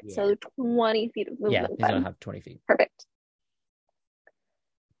away? All right, so 20 feet of movement. Yeah, he's gonna have 20 feet. Perfect.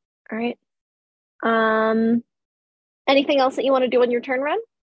 All right. Anything else that you want to do on your turn, Ren?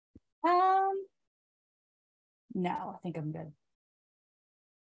 No, I think I'm good.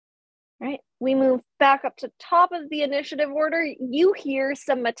 All right, we move back up to top of the initiative order. You hear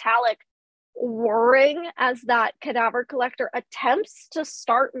some metallic whirring as that cadaver collector attempts to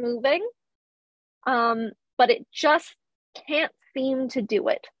start moving, but it just can't seem to do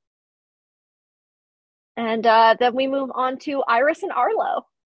it. And then we move on to Iris and Arlo.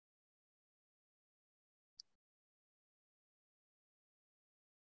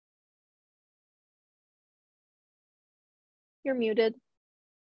 You're muted.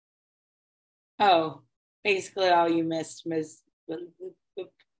 Oh, basically all you missed, Ms.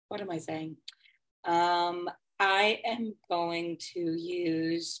 What am I saying? I am going to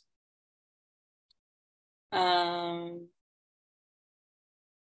use I'm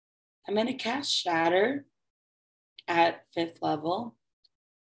I'm going to cast Shatter at 5th level.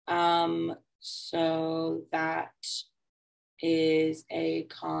 So that is a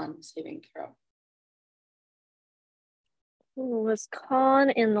con saving throw. Was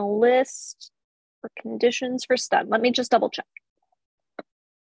con in the list for conditions for stun? Let me just double check.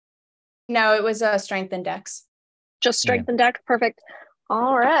 No, it was strength and dex. Just strength and dex. Perfect.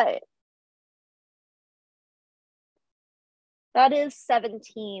 All right. That is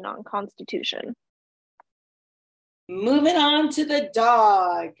 17 on Constitution. Moving on to the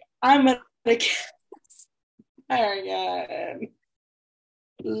dog. I'm going to cast Fire again.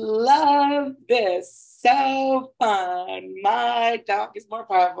 Love this. So fun. My dog is more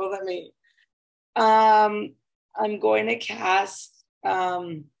powerful than me. I'm going to cast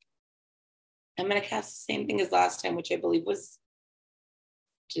the same thing as last time, which I believe was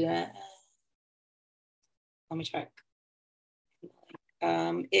let me check.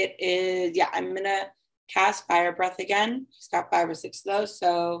 It is, I'm gonna cast Fire Breath again. She's got 5 or 6 of those.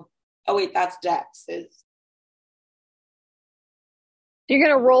 So that's Dex. You're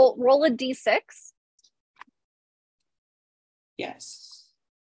gonna roll a d6. Yes.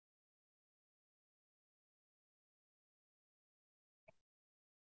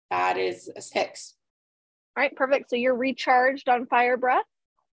 That is a 6. All right, perfect. So you're recharged on Fire Breath.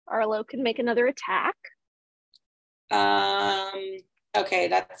 Arlo can make another attack. Okay,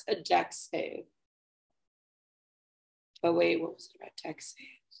 that's a Dex save. But wait, what was it about Dex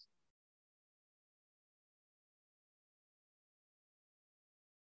saves?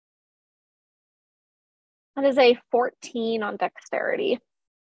 That is a 14 on Dexterity.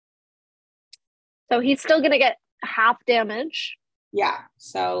 So he's still gonna get half damage. Yeah,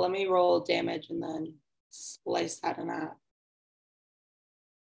 so let me roll damage and then slice that in half.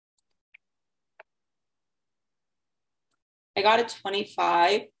 I got a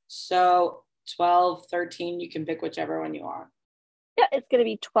 25, so 12, 13, you can pick whichever one you want. Yeah, it's going to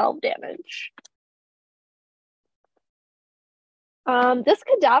be 12 damage. This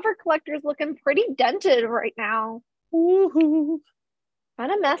cadaver collector is looking pretty dented right now. Woohoo!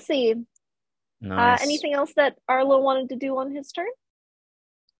 Kind of messy. Nice. Anything else that Arlo wanted to do on his turn?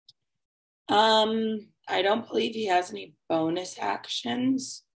 I don't believe he has any bonus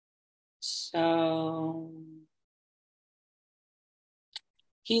actions. So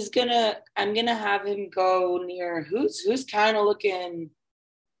I'm gonna have him go near who's kind of looking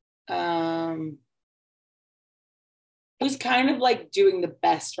who's kind of like doing the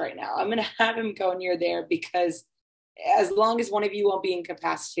best right now. I'm gonna have him go near there because as long as one of you won't be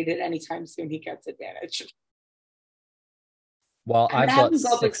incapacitated anytime soon, he gets advantage. Well, I've got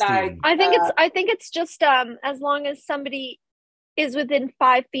 16. I think it's just as long as somebody is within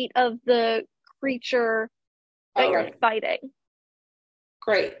 5 feet of the creature that you're fighting.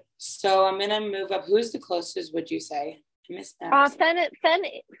 Great. So I'm gonna move up. Who's the closest, would you say? I missed that.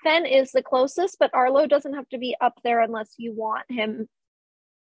 Fen is the closest, but Arlo doesn't have to be up there unless you want him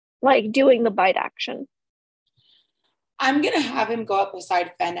like doing the bite action. I'm gonna have him go up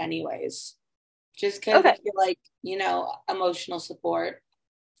beside Fen anyways. Just because I feel like, emotional support,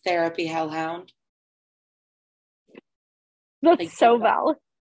 therapy, hellhound. That's so valid.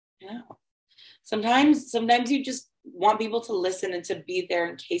 Yeah. Sometimes you just want people to listen and to be there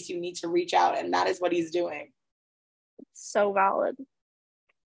in case you need to reach out, and that is what he's doing. So valid.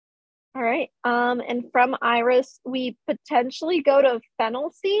 All right. And from Iris, we potentially go to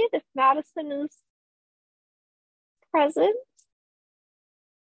Fennel Seed if Madison is present.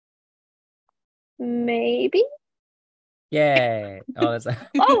 Maybe. Yay! Oh, that's and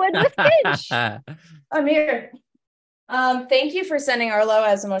with Finch. I'm here. Thank you for sending Arlo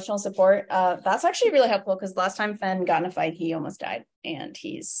as emotional support. That's actually really helpful because last time Fen got in a fight, he almost died, and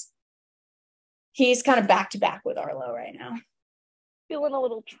he's kind of back to back with Arlo right now. Feeling a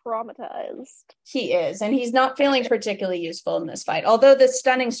little traumatized. He is, and he's not feeling particularly useful in this fight. Although the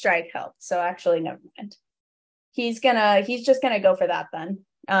stunning strike helped, so actually, never mind. He's just gonna go for that then.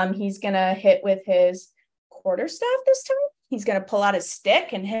 He's gonna hit with his quarterstaff this time. He's gonna pull out his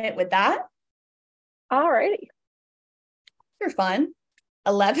stick and hit with that. Alrighty. You're fun.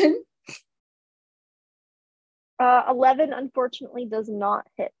 11. 11 unfortunately does not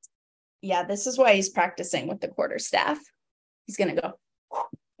hit. Yeah, this is why he's practicing with the quarterstaff. He's gonna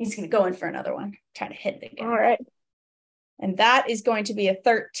go in for another one. Try to hit it again. All right. And that is going to be a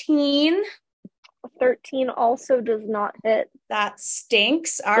 13. A 13 also does not hit. That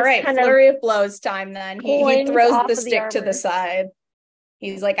stinks. All right, flurry of blows time then. He throws the stick to the side.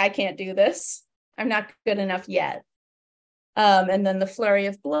 He's like, I can't do this. I'm not good enough yet. And then the flurry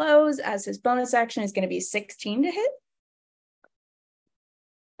of blows as his bonus action is going to be 16 to hit.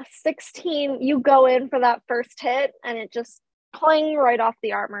 A 16, you go in for that first hit, and it just clang right off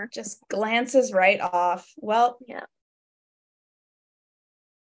the armor. Just glances right off. Well, yeah.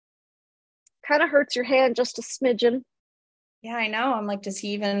 Kind of hurts your hand just a smidgen. Yeah, I know. I'm like, does he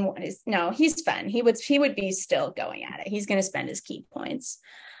even? No, he's fine. He would be still going at it. He's going to spend his key points.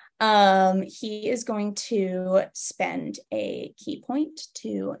 He is going to spend a key point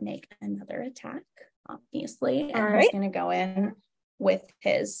to make another attack, obviously, and he's going to go in with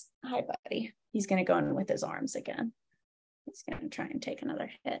his hi, buddy. He's going to go in with his arms again. He's going to try and take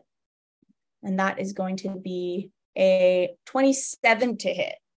another hit, and that is going to be a 27 to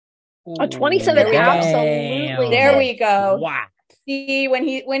hit. A 27, absolutely. There we go. Wow. See, when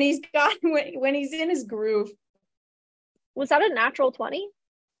he's in his groove. Was that a natural 20?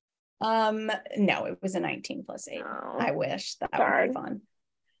 No, it was a 19 plus 8. Oh, I wish that would be fun.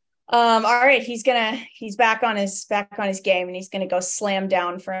 All right, he's back on his game, and he's gonna go slam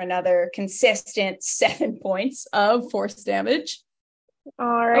down for another consistent 7 points of force damage.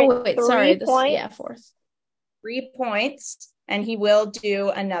 All right. Oh wait, sorry. 3 points. Yeah, force. 3 points. And he will do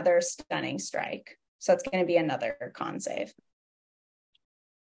another stunning strike. So it's going to be another con save.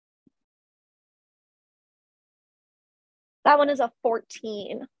 That one is a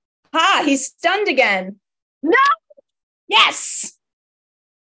 14. Ha! He's stunned again. No! Yes!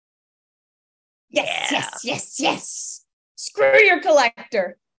 Yes. Screw your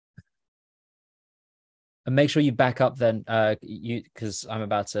collector. And make sure you back up then, because I'm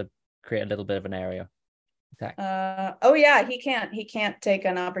about to create a little bit of an area. Attack. Oh yeah, he can't take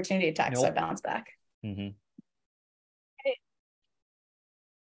an opportunity attack, Nope. so I bounce back. Mm-hmm.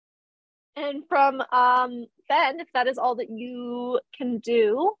 And from Ben, if that is all that you can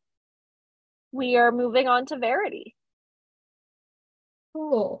do, we are moving on to Verity.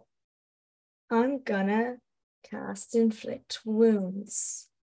 Cool. I'm gonna cast Inflict Wounds.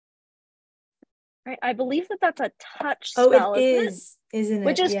 Right, I believe that's a touch spell. Oh, it is, isn't it?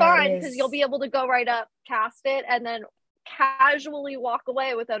 Which is Yeah, fine, it because is. you'll be able to go right up, cast it, and then casually walk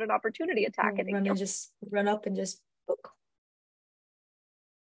away without an opportunity attack hitting you. Run up and just book.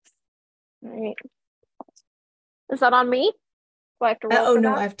 Right. Is that on me? Do I have to roll? Oh for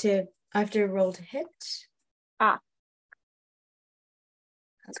no, that? I have to roll to hit. That's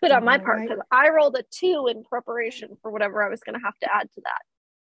good on my part, because I rolled a 2 in preparation for whatever I was going to have to add to that.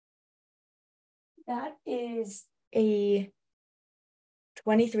 That is a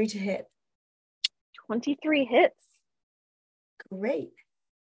 23 to hit. 23 hits. Great.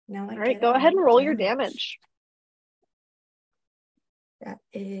 Now All right, go ahead and roll your damage. That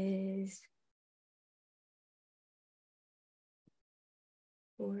is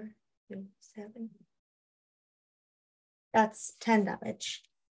 4, 7. That's 10 damage.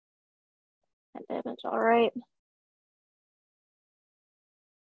 10 damage, all right.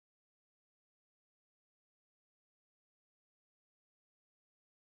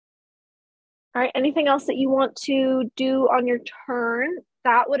 All right, anything else that you want to do on your turn?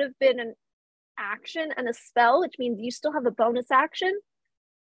 That would have been an action and a spell, which means you still have a bonus action.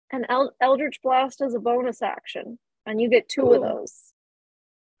 And Eldritch Blast is a bonus action, and you get 2 of those.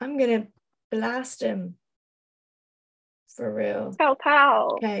 I'm gonna blast him. For real. Pow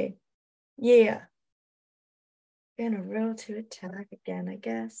pow. Okay. Yeah. Gonna roll to attack again, I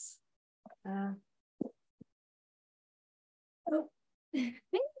guess.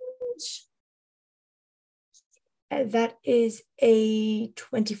 That is a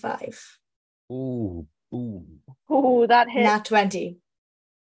 25. Ooh. Ooh, that hit. Nat 20.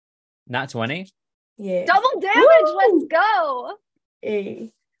 Nat 20? Yeah. Double damage. Woo! Let's go.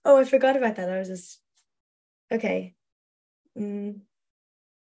 Hey. Oh, I forgot about that. I was just okay. It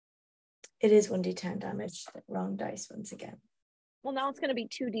is 1d10 damage. Wrong dice once again. Well, now it's going to be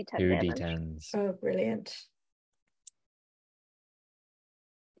 2d10 2 damage. d10s. Oh, brilliant.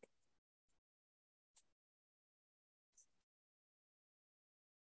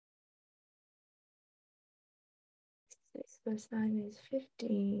 Six plus 9 is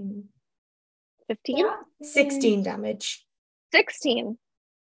 15. 15? 16 damage. 16.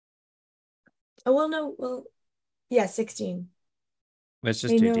 Oh, well, no. Well, yeah, 16. Let's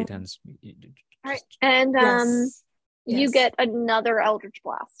just do d10s. All right. And you get another Eldritch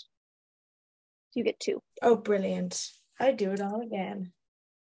Blast. You get 2. Oh, brilliant. I do it all again.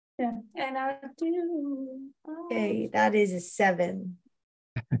 Yeah. And I do. Okay, that is a 7.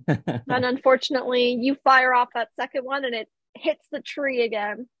 And unfortunately, you fire off that second one and it hits the tree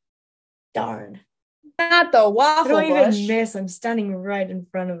again. Darn. Not the waffle I don't bush. even miss. I'm standing right in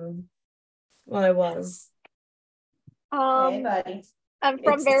front of him. Well, I was. Hey, buddy. And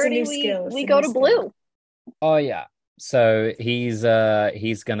from Verity, we go to skill. Blue. Oh, yeah. So he's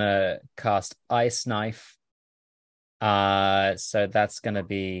gonna cast Ice Knife. So that's gonna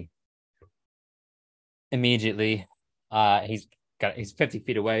be immediately. He's 50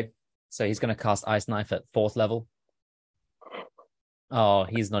 feet away, so he's gonna cast Ice Knife at 4th level. Oh,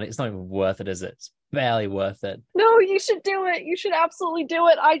 it's not even worth it, is it? It's barely worth it. No, you should do it. You should absolutely do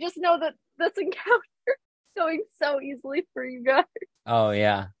it. I just know that this encounter is going so easily for you guys. Oh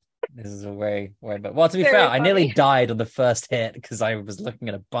yeah. This is a way, but well, to be Very fair, funny. I nearly died on the first hit because I was looking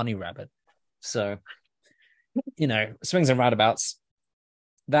at a bunny rabbit. So, swings and roundabouts.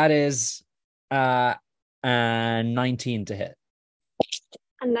 That is 19 to hit.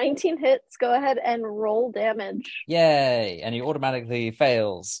 A 19 hits. Go ahead and roll damage. Yay! And he automatically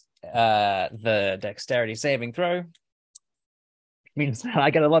fails the dexterity saving throw. Means I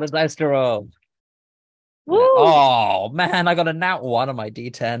get a lot of dice to roll. Woo! Oh man, I got a nat 1 on my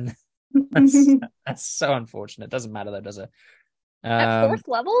D10. That's so unfortunate. Doesn't matter though, does it? At 4th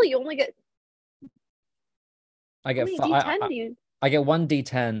level, you only get. I get D10 do you? I get 1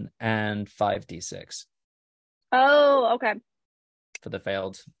 D10 and 5 D6. Oh, okay. For the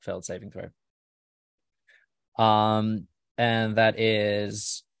failed saving throw. And that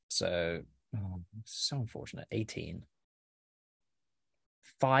is so unfortunate. 18.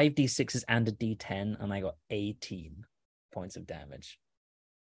 5 D6s and a D10, and I got 18 points of damage.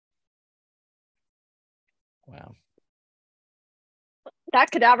 Wow.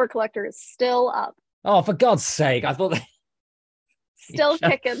 That cadaver collector is still up. Oh, for God's sake. I thought Still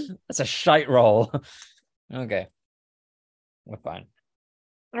kicking. That's a shite roll. Okay. We're fine.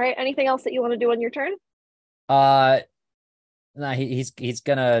 All right. Anything else that you want to do on your turn? No, he's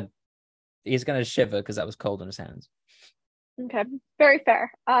gonna shiver because that was cold on his hands. Okay. Very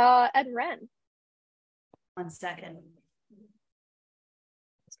fair. And Ren. 1 second.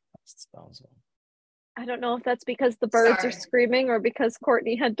 I don't know if that's because the birds are screaming or because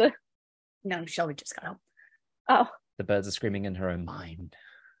Courtney had to. No, Shelby just got home. Oh. The birds are screaming in her own mind.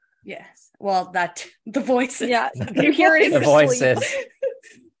 Yes. Well, the voices. Yeah, you hear it in the voices.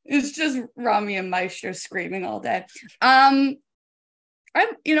 It's just Rami and Maestro screaming all day. You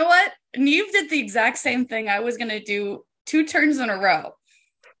know what? Neve did the exact same thing I was gonna do 2 turns in a row.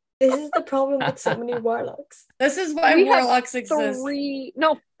 This is the problem with so many warlocks. This is why warlocks exist.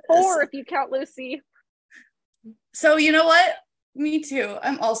 4 if you count Lucy. So you know what? Me too.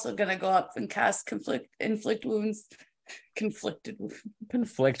 I'm also gonna go up and cast inflict wounds. Conflicted wounds.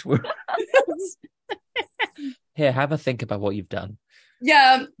 Conflict wounds. Here, have a think about what you've done.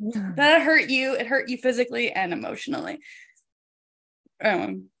 Yeah, that hurt you. It hurt you physically and emotionally.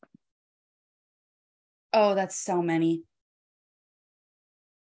 Oh, that's so many.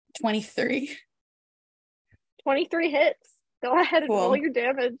 23. 23 hits. Go ahead and Cool. roll your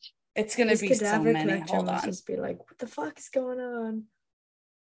damage. It's gonna be so many. Hold on. Just be like, what the fuck is going on?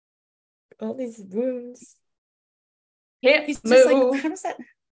 All these wounds. Yeah, he's just like,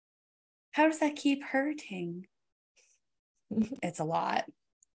 how does that keep hurting? It's a lot.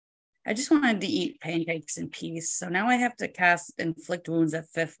 I just wanted to eat pancakes in peace, so now I have to cast inflict wounds at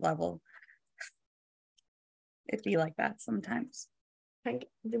 5th level. It'd be like that sometimes.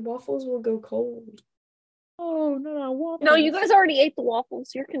 The waffles will go cold. Oh no, waffles. No, you guys already ate the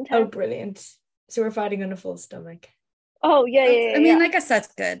waffles. You're content. Oh, brilliant. So we're fighting on a full stomach. Oh, yeah. I mean, I guess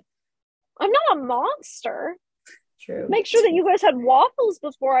that's good. I'm not a monster. True. Make sure that you guys had waffles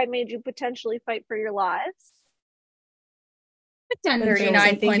before I made you potentially fight for your lives.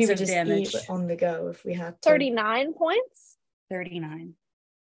 39 points of damage. On the go if we had to. 39 points? 39.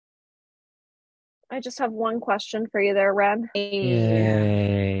 I just have one question for you there, Ren.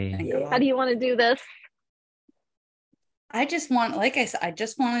 Yay. How do you want to do this? I just want, like I said, I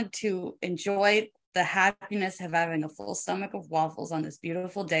just wanted to enjoy the happiness of having a full stomach of waffles on this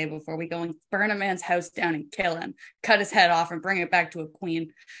beautiful day before we go and burn a man's house down and kill him, cut his head off and bring it back to a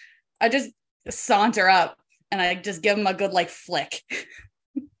queen. I just saunter up and I just give him a good flick.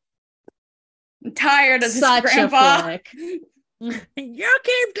 I'm tired of this, Grandpa. You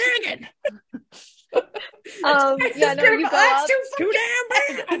keep digging. Yeah, no, you go up. Too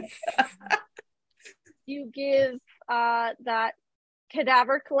damn bad. You give that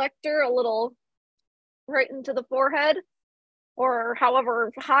cadaver collector a little right into the forehead, or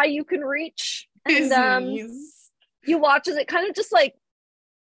however high you can reach, and you watch as it kind of just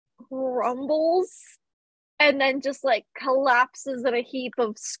rumbles and then just collapses in a heap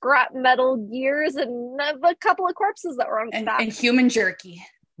of scrap metal gears and a couple of corpses that were on its back. And human jerky.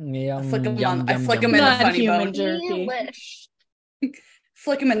 I flick him in the funny bone. Delish.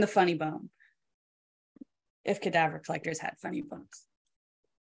 Flick him in the funny bone. If cadaver collectors had funny bones.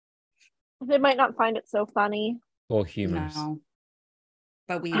 They might not find it so funny. Or humorous. No.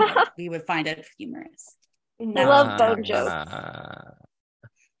 But we would find it humorous. I love bone jokes.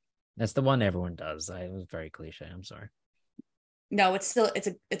 That's the one everyone does. It was very cliche. I'm sorry. No, it's an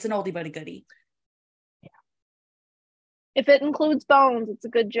oldie but a goodie. If it includes bones, it's a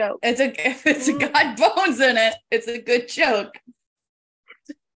good joke. If it's got bones in it, it's a good joke.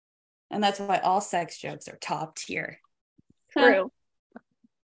 And that's why all sex jokes are top tier. True.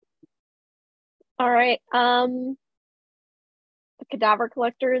 All right. The cadaver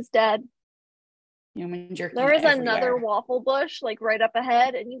collector is dead. Human jerky. There is everywhere. another waffle bush like right up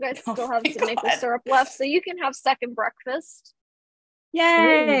ahead, and you guys still have some maple syrup left, so you can have second breakfast.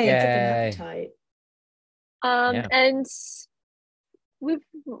 Yay! Get an appetite. Yeah. And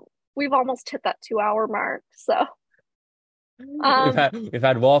we've almost hit that 2-hour mark, so we've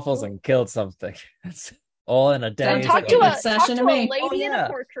had waffles and killed something. It's all in a day. talk to a lady in yeah. a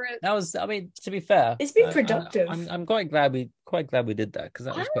portrait. That was, I mean, to be fair, It's been productive. I'm quite glad we did that, because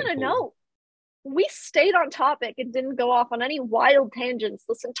that was I quite want to cool. know. We stayed on topic and didn't go off on any wild tangents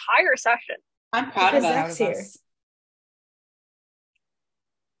this entire session. I'm proud of Because us. Zach's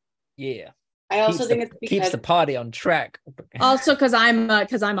here. Yeah. I also think it's because keeps the party on track. Also, because I'm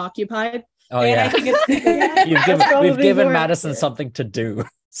occupied. Oh and yeah. I think it's We've given more Madison accurate. something to do,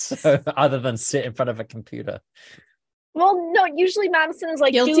 so other than sit in front of a computer. Well, no, usually Madison is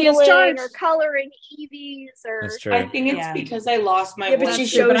like Guilty as doodling charged. or coloring EVs or That's true. I think it's because I lost my Yeah, but voice. she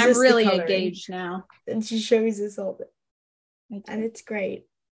That's true, shows but I'm us the really coloring. engaged now. And she shows us all that. And it's great.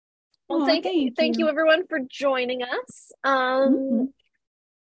 Well, thank you everyone for joining us.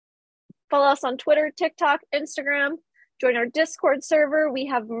 Follow us on Twitter, TikTok, Instagram. Join our Discord server. We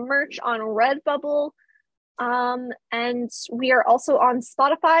have merch on Redbubble. And we are also on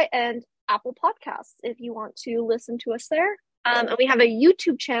Spotify and Apple Podcasts if you want to listen to us there. And we have a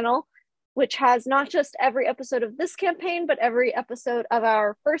YouTube channel, which has not just every episode of this campaign, but every episode of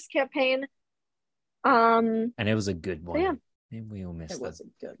our first campaign. And it was a good one. Yeah. We all missed It was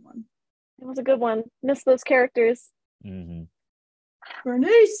a good one. It was a good one. Miss those characters. Mm-hmm.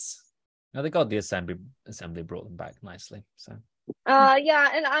 Bernice. Now they got the assembly brought them back nicely. So Yeah,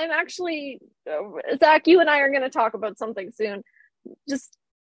 and I'm actually Zach, you and I are going to talk about something soon. Just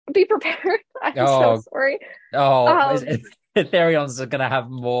be prepared. I'm so sorry. Etherion's gonna have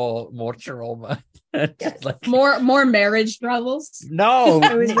more trauma. Yes. Like, More marriage troubles. no,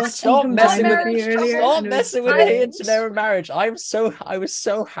 I was watching stop him messing with marriage me earlier, Stop and it was messing with fine. me into their marriage. I was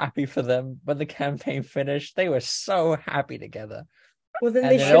so happy for them when the campaign finished. They were so happy together. Well, then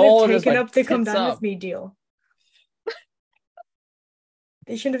And they then should all have just, taken like, up the come tits down up. with me deal.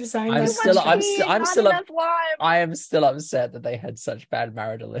 They should have signed I'm that. still enough lime. I am still upset that they had such bad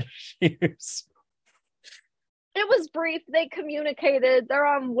marital issues. It was brief. They communicated. They're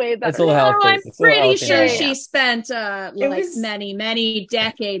on way better. It's all No, healthy. I'm It's all pretty healthy sure now. she spent was- many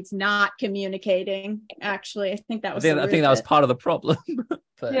decades not communicating. Actually, I think that was. I think that was part of the problem.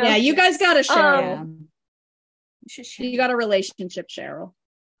 But Yeah. Yeah, you guys got a Cheryl. Yeah. You got a relationship, Cheryl.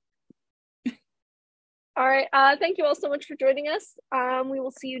 All right. Thank you all so much for joining us. We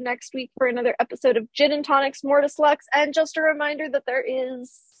will see you next week for another episode of Gin and Tonics Mortis Lux. And just a reminder that there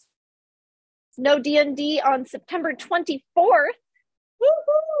is no D&D on September 24th.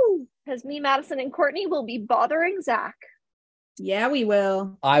 Woohoo! Because me, Madison, and Courtney will be bothering Zach. Yeah, we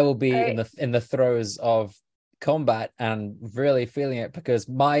will. I will be All in the throes of combat and really feeling it, because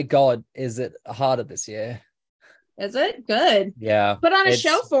my God, is it harder this year? Is it good? Yeah. Put on a It's-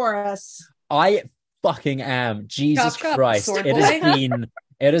 show for us. I fucking am. Jesus Chop, chop, Christ. sword It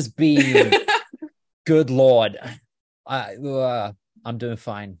has been good Lord. I'm doing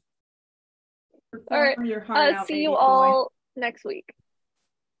fine. All right. See you all next week.